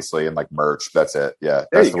ads, obviously, and like merch. That's it. Yeah,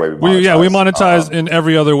 that's the way we monetize. We monetize in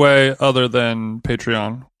every other way other than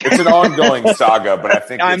Patreon. It's an ongoing saga, but I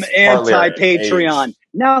think I'm anti-Patreon.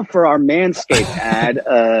 Now for our Manscaped ad.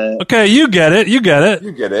 Okay, you get it. You get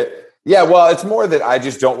it. Yeah, well, it's more that I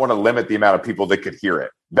just don't want to limit the amount of people that could hear it.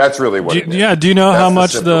 That's really what it is. Yeah, do you know how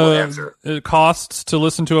much answer. It costs to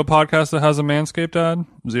listen to a podcast that has a Manscaped ad?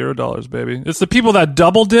 $0, baby. It's the people that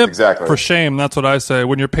double dip. Exactly. For shame, that's what I say.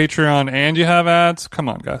 When you're Patreon and you have ads, come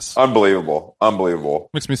on, guys. Unbelievable.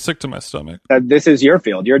 Makes me sick to my stomach. This is your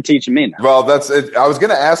field. You're teaching me now. Well, that's it. I was going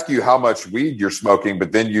to ask you how much weed you're smoking,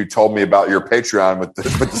 but then you told me about your Patreon with the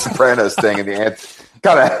Sopranos thing, and the answer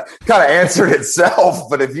kind of answered itself.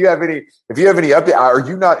 But if you have any update, are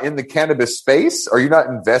you not in the cannabis space? Are you not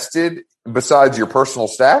invested besides your personal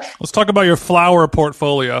stash? Let's talk about your flower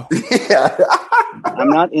portfolio. Yeah. I'm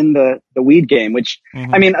not in the weed game, which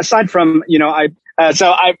I mean, aside from,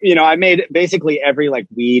 I made basically every like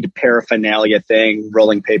weed paraphernalia thing,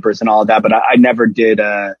 rolling papers and all of that, but I never did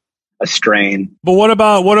a strain. But what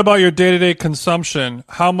about your day-to-day consumption?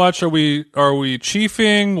 How much are we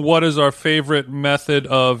chiefing? What is our favorite method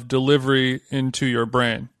of delivery into your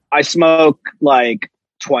brain? I smoke like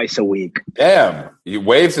twice a week. Damn,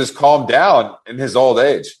 Wavves has calmed down in his old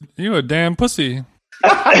age. You a damn pussy.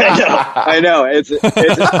 I know. It's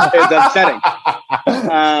upsetting.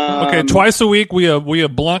 Okay, twice a week we a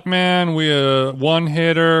blunt man, we a one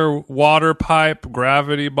hitter, water pipe,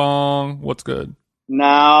 gravity bong. What's good? No,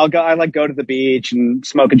 I go to the beach and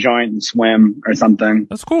smoke a joint and swim or something.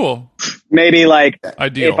 That's cool. Maybe like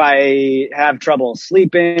ideal. If I have trouble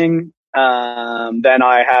sleeping, then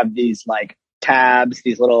I have these like tabs,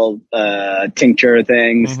 these little tincture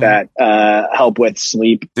things that help with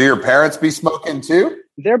sleep. Do your parents be smoking too?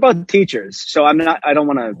 They're both teachers, so I don't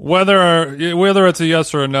want to. Whether it's a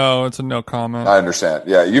yes or a no, it's a no comment. I understand.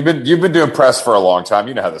 Yeah, you've been doing press for a long time.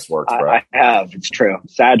 You know how this works, bro. I have. It's true.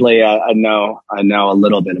 Sadly, I know a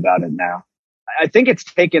little bit about it now. I think it's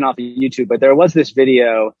taken off of YouTube, but there was this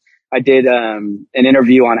video. I did an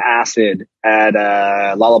interview on acid at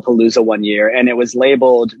Lollapalooza one year, and it was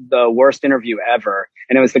labeled the worst interview ever.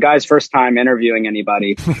 And it was the guy's first time interviewing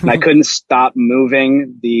anybody. And I couldn't stop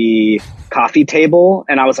moving the coffee table.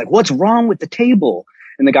 And I was like, what's wrong with the table?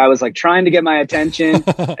 And the guy was like trying to get my attention.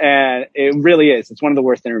 And it really is. It's one of the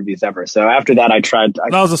worst interviews ever. So after that,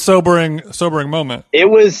 that was a sobering moment. It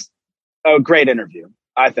was a great interview.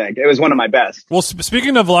 I think it was one of my best. Well,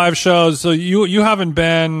 speaking of live shows, so you haven't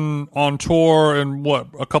been on tour in what,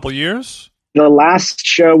 a couple years? The last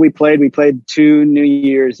show we played 2 New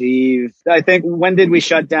Year's Eve. I think, when did we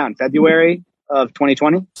shut down? February of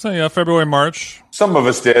 2020? So yeah, February, March. Some of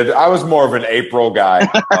us did. I was more of an April guy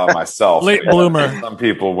myself. Late bloomer. Some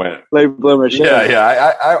people went. Late bloomer. Sure.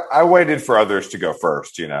 Yeah. I waited for others to go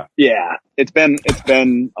first. Yeah, it's been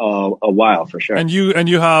a while for sure. And you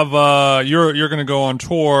have you're going to go on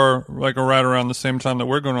tour like right around the same time that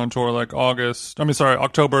we're going on tour, like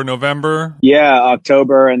October, November. Yeah,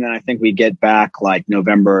 October, and then I think we get back like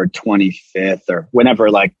November 25th or whenever,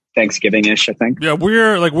 like Thanksgiving-ish, I think. Yeah,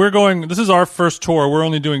 we're going. This is our first tour. We're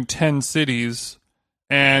only doing 10 cities,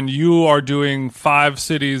 and you are doing 5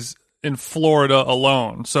 cities in Florida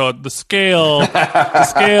alone. So the scale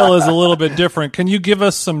is a little bit different. Can you give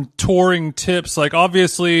us some touring tips? Like,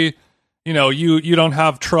 obviously, you don't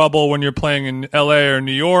have trouble when you're playing in LA or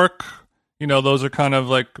New York. Those are kind of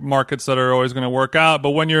like markets that are always going to work out. But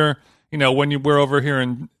when we're over here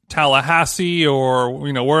in Tallahassee or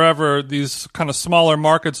wherever these kind of smaller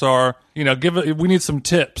markets are, we need some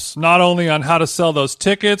tips, not only on how to sell those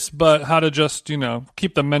tickets, but how to just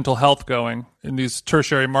keep the mental health going in these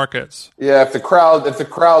tertiary markets. Yeah, if the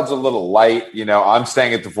crowd's a little light, I'm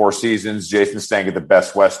staying at the Four Seasons, Jason's staying at the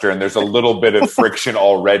Best Western. There's a little bit of friction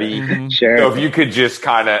already. Sure. So if you could just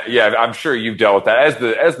kind of, I'm sure you've dealt with that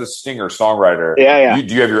as the singer songwriter. Yeah.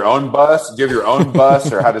 Do you have your own bus? Do you have your own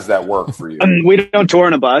bus, or how does that work for you? We don't tour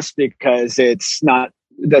in a bus because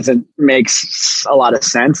doesn't make a lot of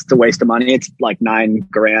sense. It's a waste of money. It's like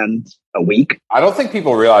 $9,000 a week. I don't think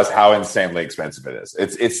people realize how insanely expensive it is.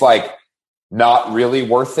 It's like not really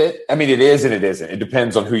worth it. I mean, it is and it isn't. It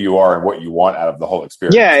depends on who you are and what you want out of the whole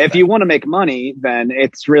experience. Yeah, if you want to make money, then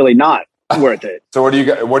it's really not worth it. So what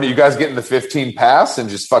do you guys getting the 15 pass and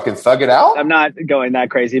just fucking thug it out? I'm not going that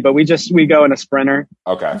crazy, but we go in a Sprinter.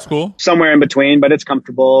 Okay. That's cool. Somewhere in between, but it's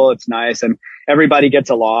comfortable. It's nice. And everybody gets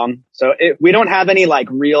along. So we don't have any like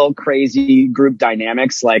real crazy group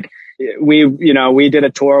dynamics. Like we did a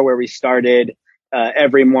tour where we started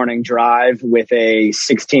every morning drive with a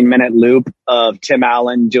 16-minute loop of Tim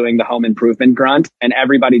Allen doing the Home Improvement grunt, and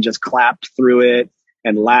everybody just clapped through it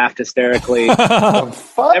and laughed hysterically.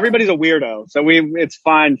 Everybody's a weirdo, so it's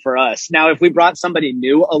fine for us. Now, if we brought somebody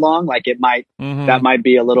new along, like that might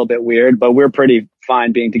be a little bit weird, but we're pretty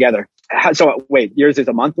fine being together. So wait, yours is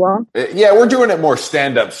a month long? Yeah, we're doing it more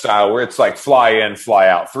stand-up style where it's like fly in, fly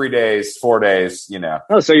out, 3 days, 4 days, you know.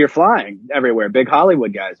 Oh, so you're flying everywhere. Big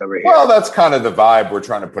Hollywood guys over here. Well, that's kind of the vibe we're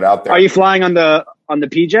trying to put out there. Are you flying on the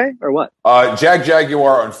PJ or what?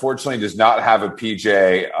 Jaguar unfortunately does not have a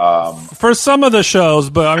PJ. For some of the shows,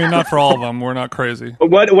 but I mean, not for all of them. We're not crazy.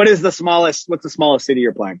 What is the smallest? What's the smallest city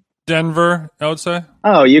you're playing? Denver, I would say.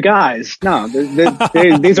 Oh, you guys. No,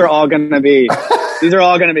 these are all going to be... These are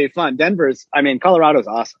all going to be fun. Colorado's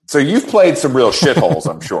awesome. So you've played some real shitholes,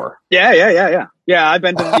 I'm sure. Yeah. I've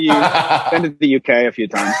been to the UK a few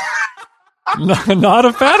times. Not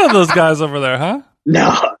a fan of those guys over there, huh?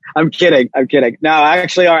 No, I'm kidding. No,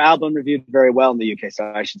 actually, our album reviewed very well in the UK, so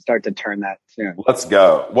I should start to turn that soon. Let's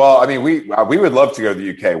go. Well, I mean, we would love to go to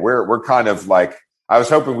the UK. We're kind of like, I was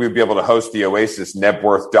hoping we'd be able to host the Oasis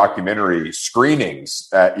Nebworth documentary screenings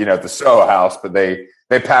at the Soho House, but they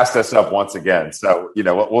passed us up once again. So,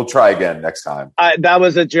 we'll try again next time. That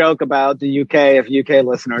was a joke about the UK, if UK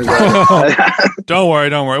listeners Don't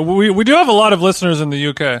worry. We do have a lot of listeners in the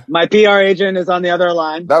UK. My PR agent is on the other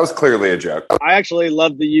line. That was clearly a joke. I actually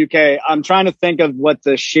love the UK. I'm trying to think of what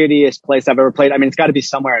the shittiest place I've ever played. I mean, it's got to be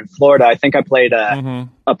somewhere in Florida. I think I played a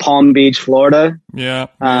Palm Beach, Florida. Yeah.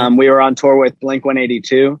 We were on tour with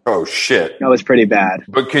Blink-182. Oh, shit. That was pretty bad.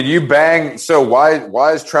 But can you bang? So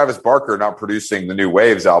why is Travis Barker not producing the new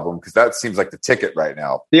Wavves album? Because that seems like the ticket right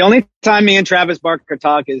now. The only time me and Travis Barker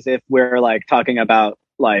talk is if we're like talking about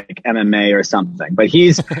like MMA or something. But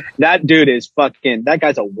that dude is that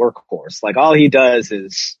guy's a workhorse. Like all he does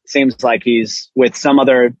seems like he's with some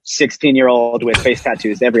other 16-year-old with face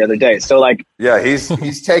tattoos every other day. So like, yeah,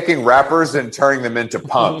 he's taking rappers and turning them into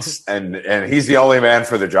punks, and he's the only man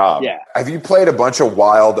for the job. Yeah. Have you played a bunch of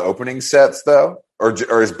wild opening sets though?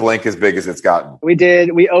 Or is Blink as big as it's gotten? We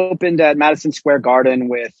did. We opened at Madison Square Garden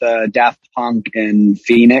with Daft Punk and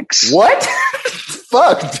Phoenix. What?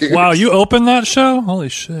 Fuck, dude. Wow, you opened that show? Holy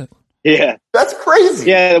shit. Yeah. That's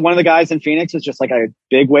crazy. Yeah, one of the guys in Phoenix was just like a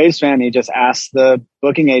big Wavves fan. He just asked the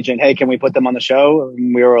booking agent, hey, can we put them on the show?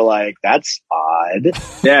 And we were like, that's odd.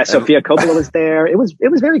 Yeah, Sophia Coppola was there. It was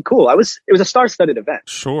very cool. It was a star-studded event.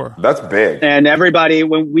 Sure. That's big. And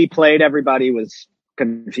when we played, everybody was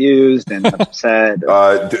confused and upset.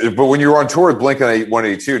 But when you were on tour with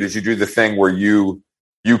Blink-182, did you do the thing where you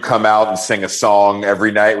come out and sing a song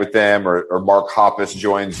every night with them, or Mark Hoppus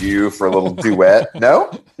joins you for a little duet? No?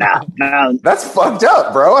 No. That's fucked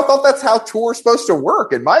up, bro. I thought that's how tour's supposed to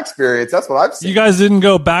work. In my experience, that's what I've seen. You guys didn't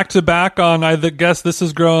go back to back on I guess This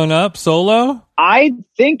Is Growing Up solo? I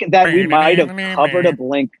think that we might have covered a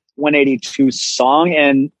Blink-182 song,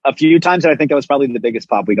 and a few times I think that was probably the biggest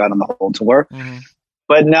pop we got on the whole tour. Mm-hmm.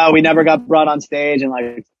 But no, we never got brought on stage, and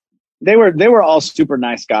like they were all super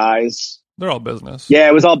nice guys. They're all business. Yeah,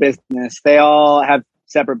 it was all business. They all have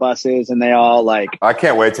separate buses, and they all like. I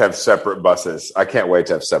can't wait to have separate buses.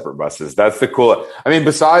 That's the cool. I mean,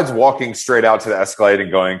 besides walking straight out to the Escalade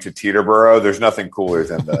and going to Teterboro, there's nothing cooler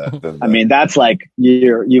than the I mean, that's like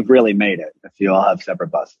you've really made it if you all have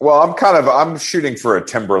separate buses. Well, I'm shooting for a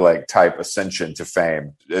Timberlake type ascension to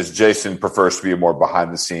fame, as Jason prefers to be more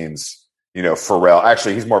behind the scenes. Pharrell.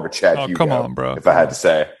 Actually, he's more of a Chad Hugo. Come on, bro. If I had to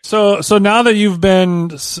say. So now that you've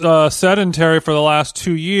been sedentary for the last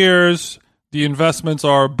 2 years, the investments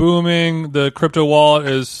are booming. The crypto wallet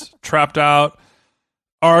is trapped out.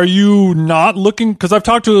 Are you not looking? Because I've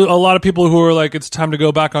talked to a lot of people who are like, it's time to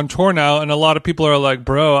go back on tour now, and a lot of people are like,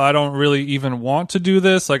 bro, I don't really even want to do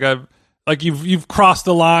this. Like you've crossed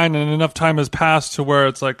the line, and enough time has passed to where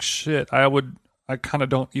it's like, shit, I kind of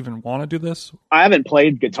don't even want to do this. I haven't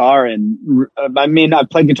played guitar I've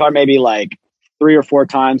played guitar maybe like 3 or 4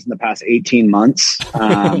 times in the past 18 months.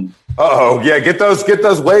 Yeah, get those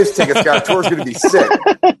Wavves tickets. Got tour's going to be sick.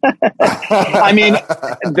 I mean,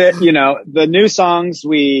 the new songs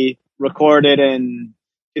we recorded in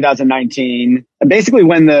 2019, basically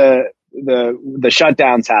when the the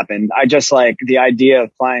shutdowns happened, I just like the idea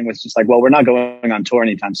of playing was just like, well, we're not going on tour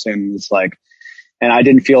anytime soon. It's like, and I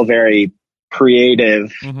didn't feel very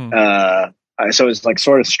creative. So it was like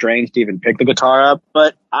sort of strange to even pick the guitar up,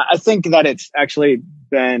 but I think that it's actually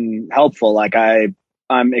been helpful. Like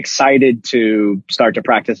I'm excited to start to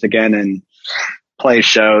practice again and play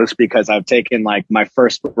shows because I've taken like my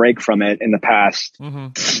first break from it in the past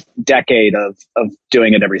decade of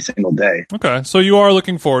doing it every single day. Okay. So you are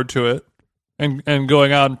looking forward to it and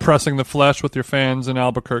going out and pressing the flesh with your fans in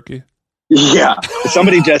Albuquerque. Yeah.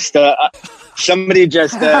 Somebody just tweeted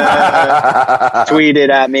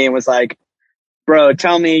at me and was like, bro,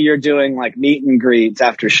 tell me you're doing like meet and greets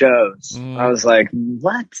after shows. I was like,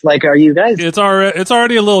 what? Like, are you guys? It's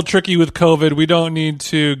already a little tricky with COVID. We don't need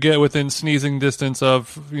to get within sneezing distance of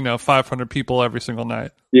 500 people every single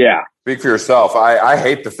night. Yeah. Speak for yourself. I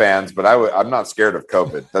hate the fans, but I'm not scared of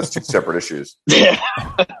COVID. That's two separate issues. Yeah,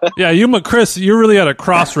 Chris, you're really at a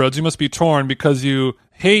crossroads. You must be torn because you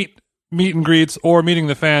hate meet and greets or meeting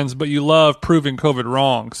the fans, but you love proving COVID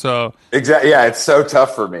wrong. So exactly, yeah, it's so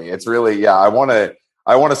tough for me. It's really, I want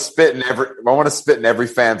to spit in every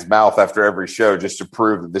fan's mouth after every show just to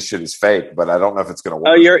prove that this shit is fake. But I don't know if it's going to work.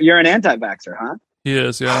 Oh, you're an anti-vaxxer, huh? He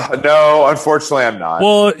is, yeah. No, unfortunately, I'm not.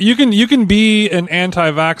 Well, you can be an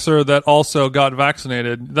anti-vaxxer that also got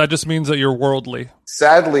vaccinated. That just means that you're worldly.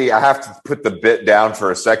 Sadly, I have to put the bit down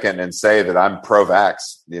for a second and say that I'm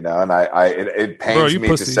pro-vax, and it pains me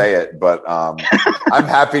to say it, but I'm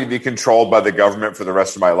happy to be controlled by the government for the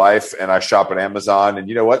rest of my life, and I shop at Amazon, and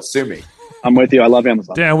you know what? Sue me. I'm with you. I love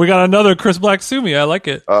Amazon. Damn, we got another Chris Black sue me. I like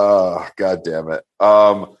it. Oh, God damn it.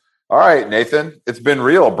 All right, Nathan, it's been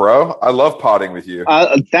real, bro. I love podding with you.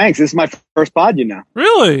 Thanks. This is my first pod,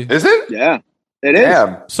 Really? Is it? Yeah, it is.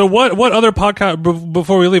 Damn. So what other podcast,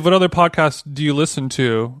 before we leave, what other podcasts do you listen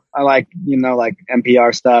to? I like, like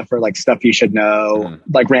NPR stuff or like stuff you should know,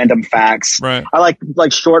 like random facts. Right. I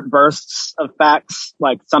like short bursts of facts,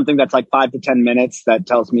 like something that's like 5 to 10 minutes that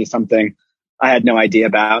tells me something I had no idea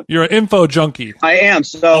about. You're an info junkie. I am.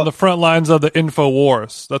 So on the front lines of the info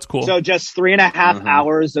wars. That's cool. So just 3.5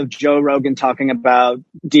 hours of Joe Rogan talking about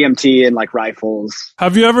DMT and like rifles.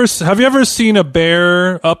 Have you ever seen a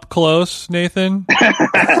bear up close, Nathan?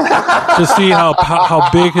 To see how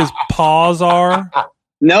big his paws are?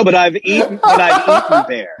 No, but I've eaten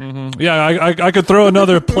bear. Yeah, I could throw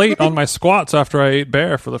another plate on my squats after I ate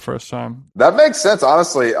bear for the first time. That makes sense.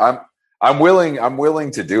 Honestly, I'm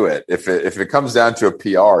willing to do it. If it comes down to a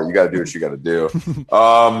PR, you got to do what you got to do.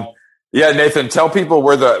 Yeah, Nathan, tell people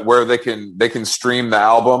where they can stream the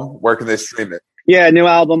album. Where can they stream it? Yeah, new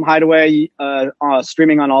album, Hideaway,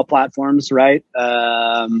 streaming on all platforms, right?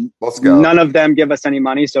 Let's go. None of them give us any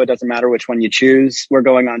money, so it doesn't matter which one you choose. We're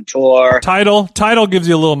going on tour. Tidal gives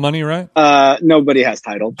you a little money, right? Nobody has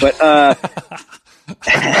Tidal, but we're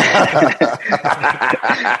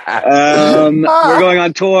going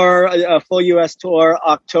on tour, a full US tour,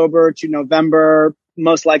 October to November.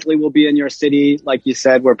 Most likely we'll be in your city. Like you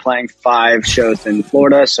said, we're playing 5 shows in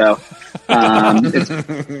Florida, so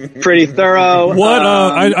it's pretty thorough.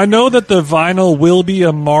 I know that the vinyl will be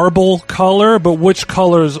a marble color, but which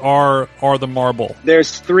colors are the marble?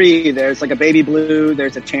 There's 3. There's like a baby blue,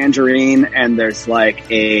 there's a tangerine, and there's like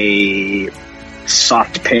a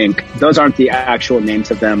soft pink. Those aren't the actual names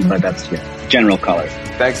of them, but that's general colors.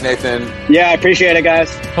 Thanks, Nathan. Yeah, I appreciate it,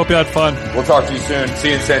 guys. Hope you had fun. We'll talk to you soon. See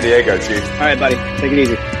you in San Diego, Chief. All right, buddy. Take it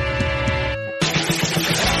easy.